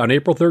 40 on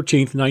April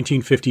 13,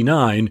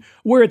 1959,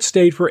 where it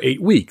stayed for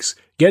 8 weeks,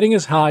 getting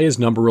as high as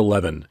number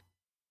 11.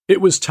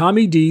 It was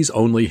Tommy D's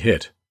only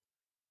hit.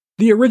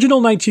 The original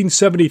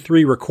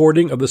 1973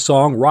 recording of the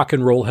song Rock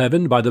and Roll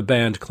Heaven by the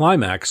band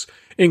Climax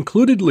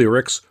included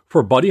lyrics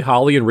for Buddy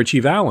Holly and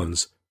Ritchie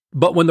Valens.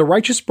 But when the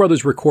Righteous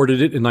Brothers recorded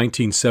it in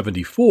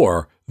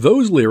 1974,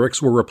 those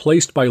lyrics were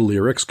replaced by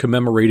lyrics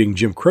commemorating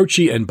Jim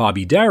Croce and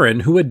Bobby Darin,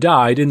 who had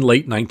died in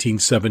late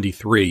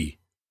 1973.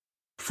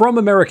 From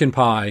American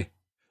Pie,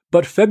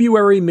 but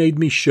February made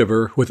me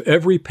shiver with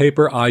every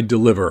paper I'd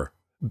deliver.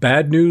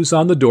 Bad news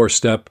on the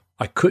doorstep,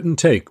 I couldn't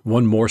take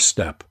one more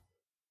step.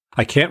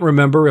 I can't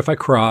remember if I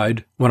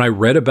cried when I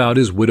read about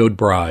his widowed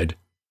bride.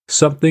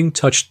 Something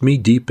touched me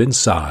deep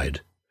inside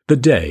the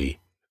day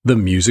the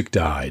music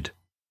died.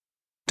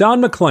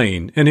 Don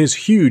McLean and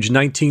his huge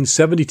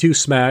 1972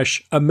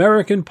 smash,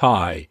 American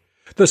Pie,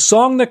 the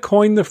song that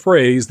coined the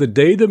phrase the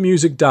day the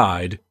music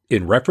died,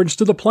 in reference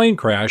to the plane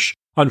crash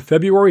on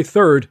February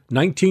 3,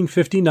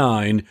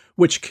 1959,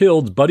 which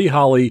killed Buddy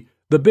Holly,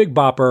 the Big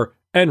Bopper,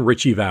 and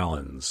Ritchie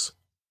Valens.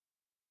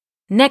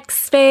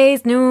 Next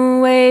phase,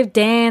 new wave,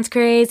 dance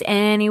craze.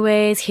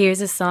 Anyways,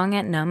 here's a song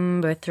at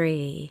number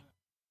 3.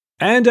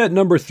 And at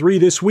number 3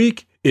 this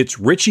week, it's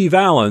Ritchie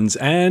Valens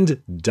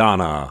and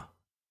Donna.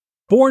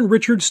 Born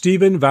Richard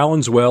Stephen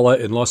Valenzuela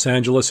in Los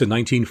Angeles in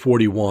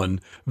 1941,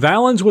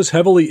 Valens was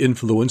heavily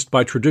influenced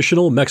by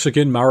traditional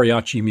Mexican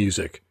mariachi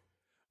music.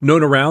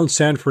 Known around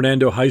San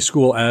Fernando High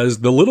School as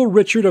the Little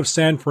Richard of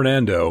San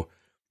Fernando,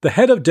 the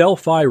head of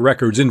Del-Fi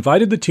Records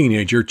invited the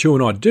teenager to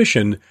an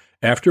audition,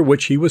 after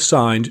which he was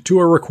signed to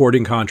a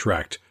recording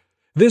contract.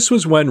 This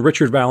was when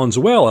Richard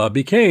Valenzuela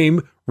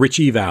became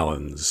Ritchie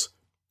Valens.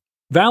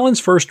 Valens'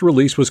 first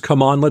release was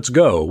Come On Let's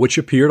Go, which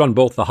appeared on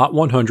both the Hot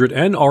 100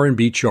 and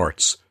R&B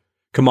charts.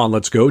 Come On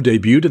Let's Go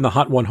debuted in the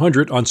Hot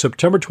 100 on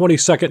September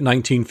 22,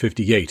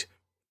 1958.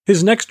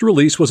 His next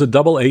release was a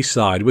double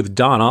A-side with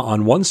Donna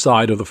on one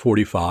side of the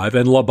 45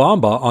 and La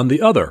Bamba on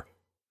the other.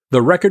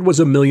 The record was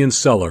a million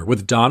seller,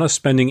 with Donna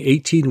spending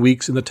 18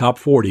 weeks in the top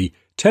 40,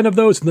 10 of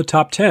those in the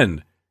top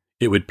 10.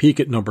 It would peak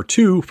at number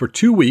 2 for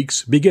 2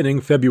 weeks, beginning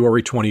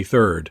February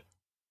 23rd.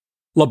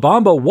 La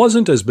Bamba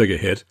wasn't as big a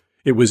hit.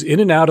 It was in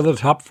and out of the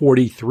top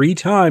 40 3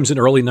 times in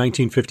early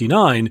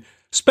 1959,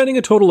 spending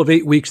a total of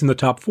 8 weeks in the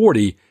top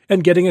 40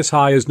 and getting as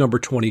high as number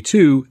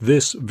 22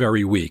 this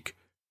very week.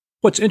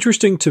 What's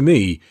interesting to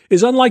me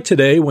is, unlike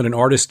today when an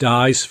artist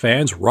dies,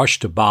 fans rush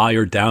to buy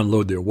or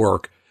download their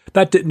work.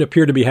 That didn't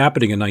appear to be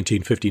happening in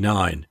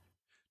 1959.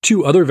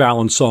 2 other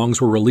Valens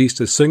songs were released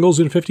as singles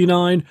in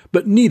 '59,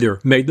 but neither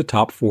made the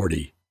top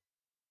 40.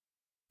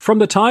 From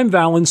the time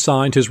Valens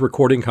signed his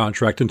recording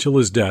contract until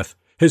his death,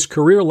 his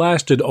career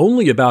lasted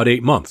only about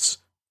 8 months.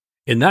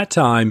 In that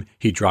time,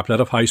 he dropped out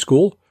of high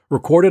school,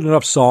 recorded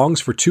enough songs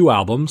for 2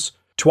 albums,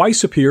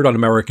 twice appeared on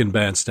American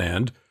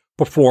Bandstand,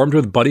 performed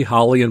with Buddy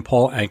Holly and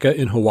Paul Anka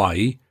in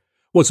Hawaii,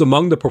 was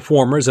among the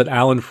performers at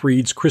Alan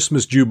Freed's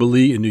Christmas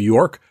Jubilee in New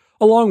York,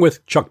 along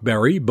with Chuck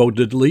Berry, Bo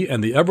Diddley,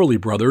 and the Everly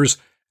Brothers,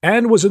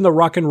 and was in the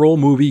rock and roll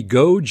movie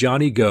Go,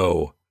 Johnny,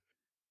 Go.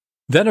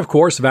 Then, of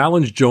course,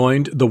 Valens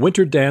joined the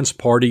Winter Dance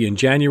Party in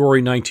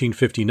January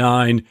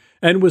 1959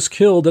 and was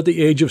killed at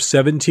the age of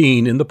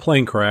 17 in the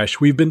plane crash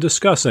we've been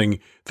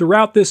discussing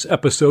throughout this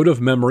episode of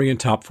Memory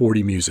and Top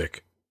 40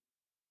 Music.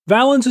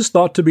 Valens is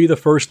thought to be the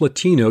first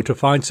Latino to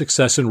find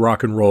success in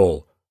rock and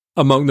roll.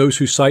 Among those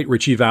who cite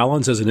Ritchie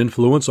Valens as an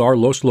influence are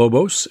Los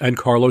Lobos and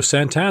Carlos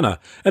Santana,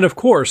 and of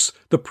course,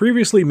 the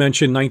previously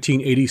mentioned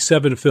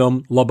 1987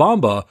 film La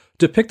Bamba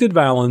depicted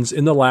Valens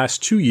in the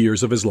last 2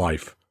 years of his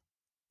life.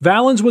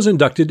 Valens was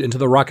inducted into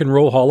the Rock and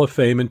Roll Hall of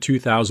Fame in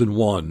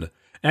 2001,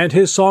 and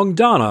his song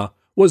Donna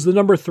was the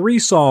number 3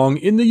 song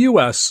in the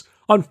U.S.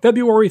 on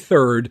February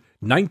 3,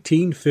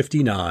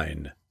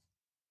 1959.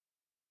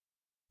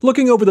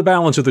 Looking over the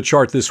balance of the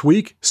chart this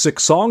week,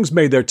 6 songs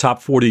made their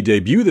top 40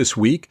 debut this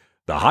week.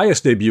 The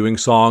highest debuting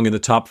song in the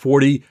top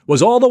 40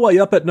 was all the way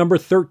up at number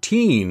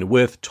 13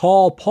 with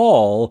Tall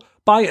Paul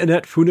by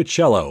Annette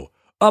Funicello,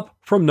 up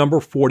from number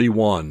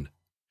 41.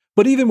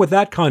 But even with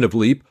that kind of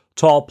leap,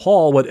 Tall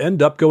Paul would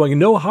end up going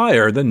no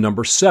higher than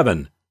number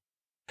 7.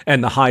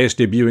 And the highest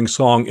debuting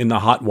song in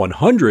the Hot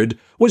 100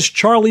 was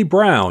Charlie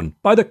Brown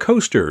by the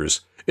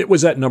Coasters. It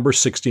was at number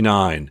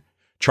 69.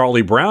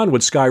 Charlie Brown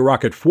would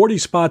skyrocket 40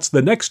 spots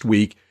the next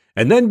week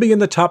and then be in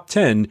the top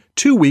 10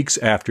 2 weeks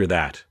after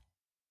that.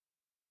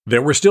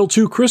 There were still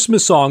 2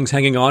 Christmas songs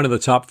hanging on in the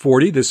top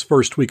 40 this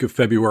first week of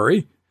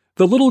February.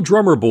 The Little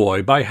Drummer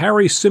Boy by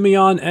Harry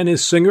Simeon and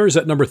his Singers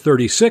at number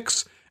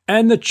 36,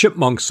 and The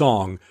Chipmunk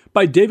Song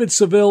by David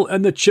Seville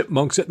and the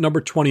Chipmunks at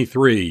number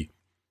 23.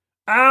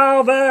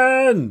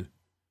 Alvin!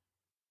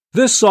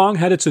 This song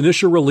had its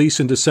initial release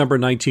in December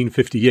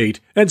 1958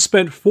 and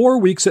spent 4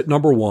 weeks at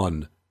number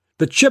 1.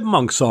 The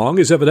Chipmunk Song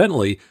is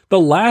evidently the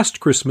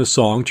last Christmas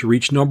song to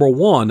reach number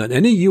 1 on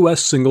any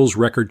U.S. singles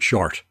record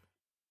chart.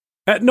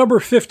 At number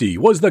 50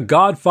 was the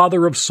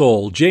godfather of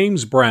soul,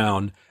 James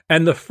Brown,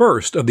 and the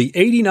first of the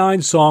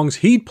 89 songs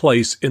he'd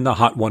place in the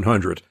Hot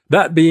 100,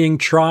 that being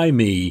Try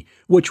Me,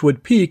 which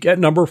would peak at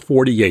number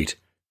 48.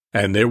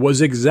 And there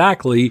was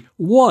exactly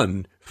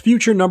one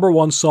future number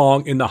 1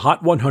 song in the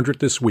Hot 100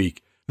 this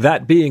week.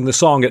 That being the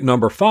song at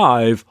number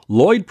 5,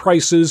 Lloyd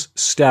Price's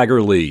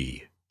Stagger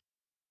Lee.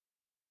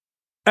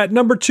 At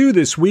number 2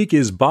 this week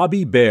is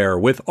Bobby Bare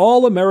with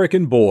All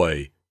American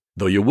Boy,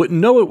 though you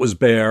wouldn't know it was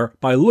Bare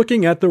by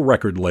looking at the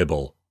record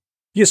label.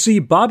 You see,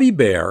 Bobby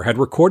Bare had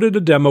recorded a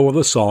demo of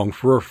the song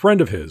for a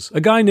friend of his, a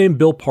guy named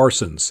Bill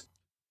Parsons.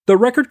 The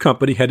record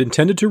company had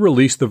intended to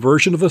release the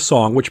version of the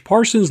song which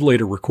Parsons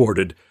later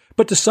recorded,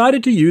 but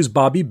decided to use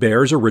Bobby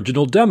Bare's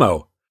original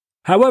demo.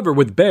 However,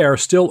 with Bare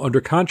still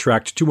under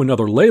contract to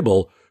another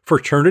label,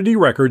 Fraternity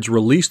Records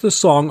released the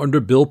song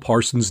under Bill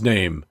Parsons'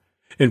 name.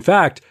 In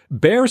fact,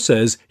 Bare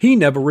says he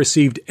never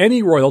received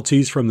any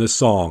royalties from this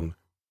song.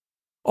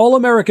 All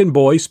American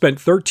Boy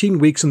spent 13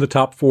 weeks in the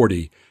top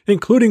 40,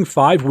 including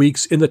 5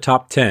 weeks in the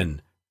top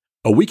 10.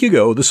 A week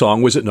ago, the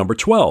song was at number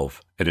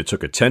 12, and it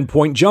took a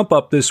 10-point jump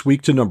up this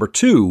week to number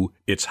 2,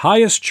 its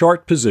highest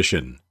chart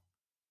position.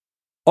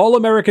 All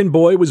American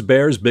Boy was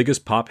Bare's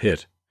biggest pop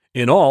hit.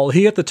 In all,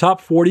 he hit the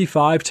top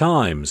 45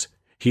 times.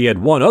 He had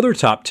one other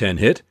top 10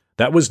 hit,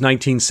 that was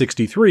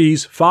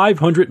 1963's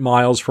 500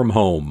 Miles from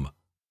Home.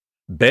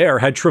 Bare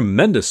had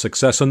tremendous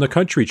success on the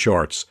country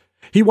charts.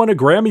 He won a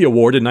Grammy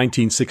Award in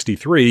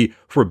 1963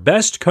 for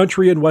Best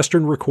Country and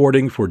Western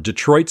Recording for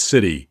Detroit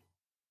City.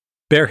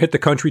 Bare hit the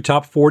country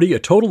top 40 a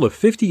total of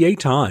 58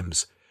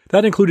 times.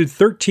 That included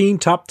 13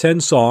 top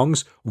 10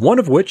 songs, one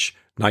of which,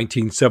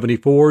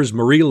 1974's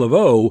Marie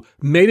Laveau,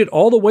 made it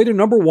all the way to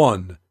number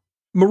 1.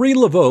 Marie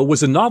Laveau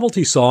was a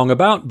novelty song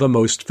about the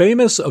most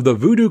famous of the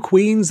voodoo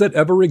queens that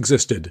ever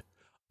existed.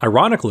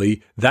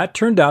 Ironically, that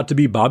turned out to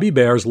be Bobby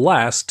Bare's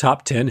last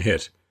top 10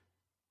 hit.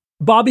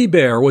 Bobby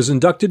Bare was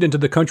inducted into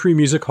the Country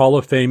Music Hall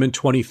of Fame in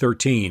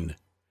 2013.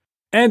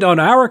 And on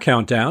our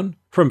countdown,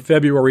 from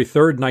February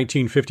 3rd,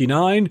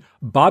 1959,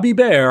 Bobby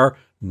Bare,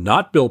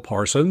 not Bill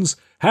Parsons,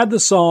 had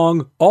the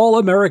song All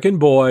American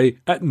Boy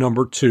at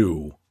number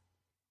 2.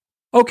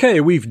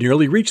 Okay, we've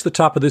nearly reached the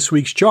top of this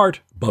week's chart,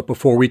 but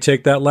before we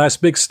take that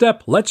last big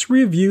step, let's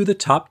review the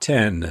top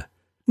 10.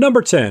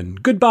 Number 10,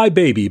 Goodbye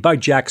Baby by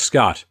Jack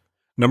Scott.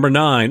 Number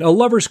 9, A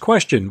Lover's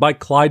Question by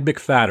Clyde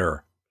McPhatter.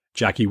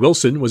 Jackie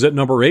Wilson was at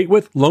number 8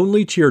 with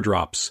Lonely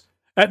Teardrops.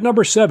 At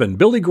number 7,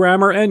 Billy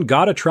Grammer and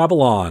Gotta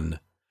Travel On.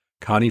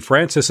 Connie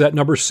Francis at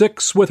number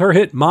 6 with her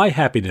hit My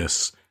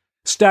Happiness.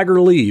 Stagger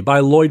Lee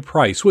by Lloyd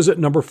Price was at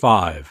number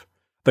 5.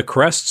 The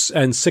Crests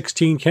and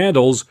 16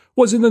 Candles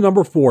was in the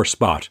number 4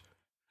 spot.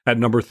 At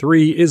number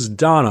 3 is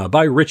Donna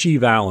by Ritchie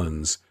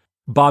Valens.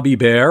 Bobby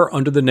Bare,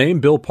 under the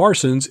name Bill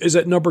Parsons, is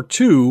at number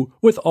 2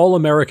 with All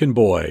American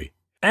Boy.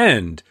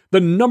 And the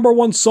number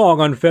 1 song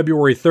on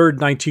February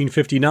 3rd,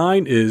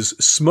 1959 is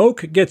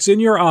Smoke Gets in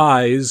Your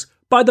Eyes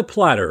by the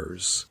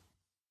Platters.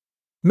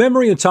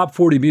 Memory and Top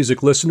 40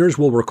 Music listeners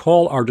will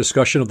recall our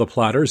discussion of the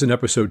Platters in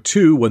episode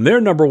 2 when their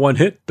number 1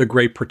 hit, The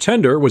Great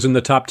Pretender, was in the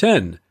top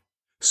 10.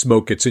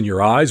 Smoke Gets in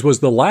Your Eyes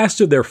was the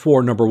last of their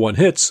 4 number 1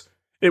 hits.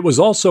 It was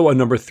also a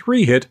number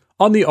 3 hit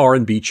on the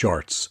R&B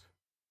charts.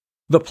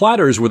 The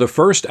Platters were the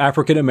first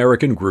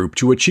African-American group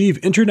to achieve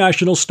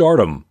international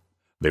stardom.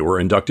 They were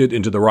inducted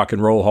into the Rock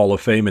and Roll Hall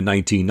of Fame in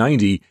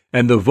 1990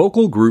 and the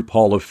Vocal Group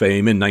Hall of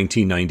Fame in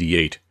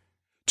 1998.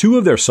 2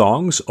 of their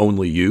songs,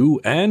 Only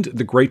You and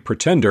The Great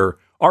Pretender,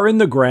 are in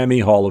the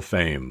Grammy Hall of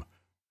Fame.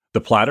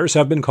 The Platters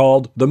have been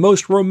called the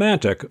most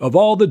romantic of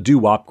all the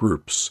doo-wop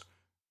groups.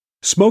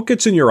 Smoke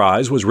Gets in Your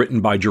Eyes was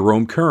written by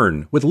Jerome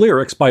Kern with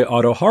lyrics by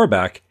Otto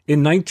Harbach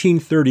in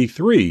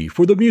 1933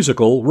 for the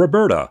musical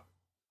Roberta.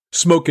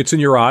 Smoke Gets in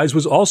Your Eyes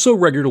was also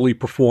regularly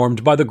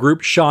performed by the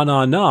group Sha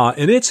Na Na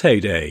in its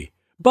heyday.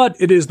 But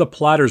it is the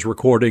Platters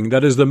recording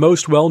that is the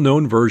most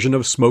well-known version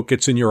of Smoke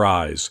Gets in Your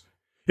Eyes.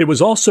 It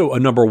was also a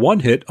number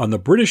 1 hit on the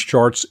British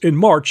charts in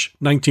March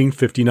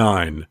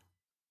 1959.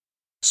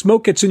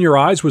 Smoke Gets in Your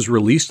Eyes was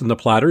released in the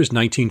Platters'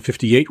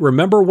 1958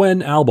 Remember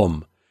When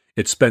album.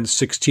 It spent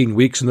 16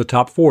 weeks in the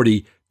top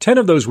 40, 10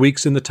 of those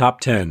weeks in the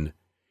top 10.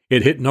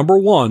 It hit number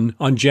 1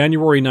 on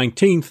January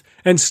 19th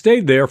and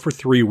stayed there for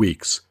 3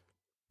 weeks.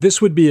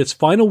 This would be its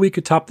final week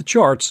atop the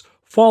charts,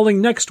 falling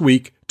next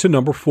week to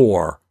number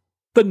 4.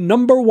 The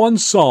number 1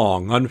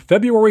 song on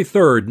February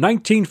 3rd,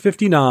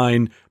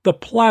 1959, The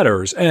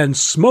Platters and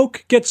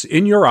Smoke Gets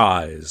in Your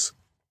Eyes.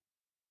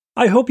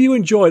 I hope you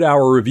enjoyed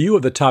our review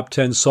of the top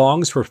 10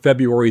 songs for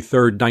February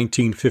 3rd,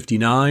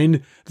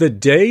 1959, the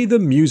day the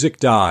music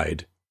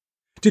died.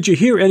 Did you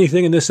hear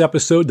anything in this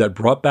episode that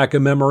brought back a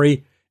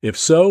memory? If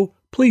so,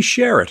 please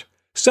share it.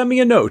 Send me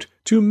a note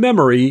to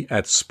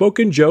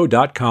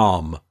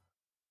memory@spokenjoe.com.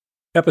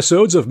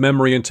 Episodes of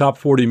Memory and Top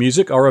 40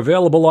 Music are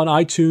available on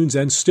iTunes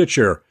and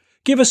Stitcher.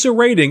 Give us a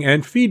rating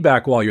and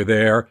feedback while you're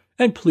there,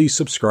 and please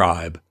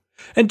subscribe.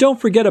 And don't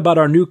forget about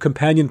our new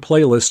companion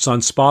playlists on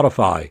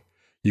Spotify.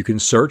 You can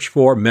search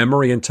for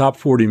Memory and Top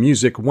 40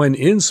 Music when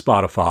in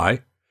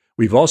Spotify.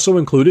 We've also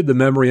included the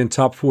Memory and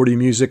Top 40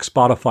 Music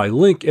Spotify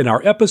link in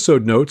our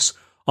episode notes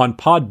on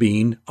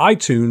Podbean,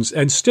 iTunes,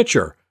 and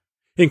Stitcher,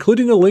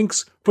 including the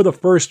links for the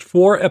first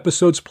 4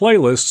 episodes'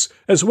 playlists,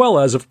 as well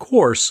as, of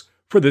course,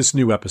 for this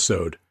new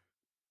episode.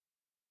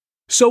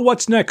 So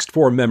what's next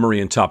for Memory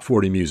and Top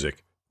 40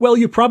 Music? Well,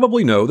 you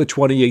probably know the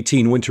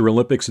 2018 Winter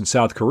Olympics in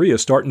South Korea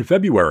start in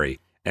February,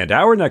 and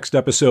our next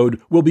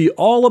episode will be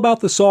all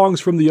about the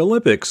songs from the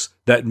Olympics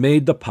that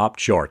made the pop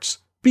charts.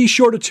 Be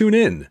sure to tune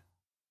in.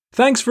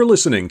 Thanks for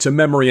listening to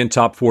Memory and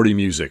Top 40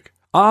 Music.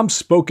 I'm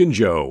Spoken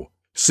Joe.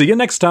 See you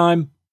next time.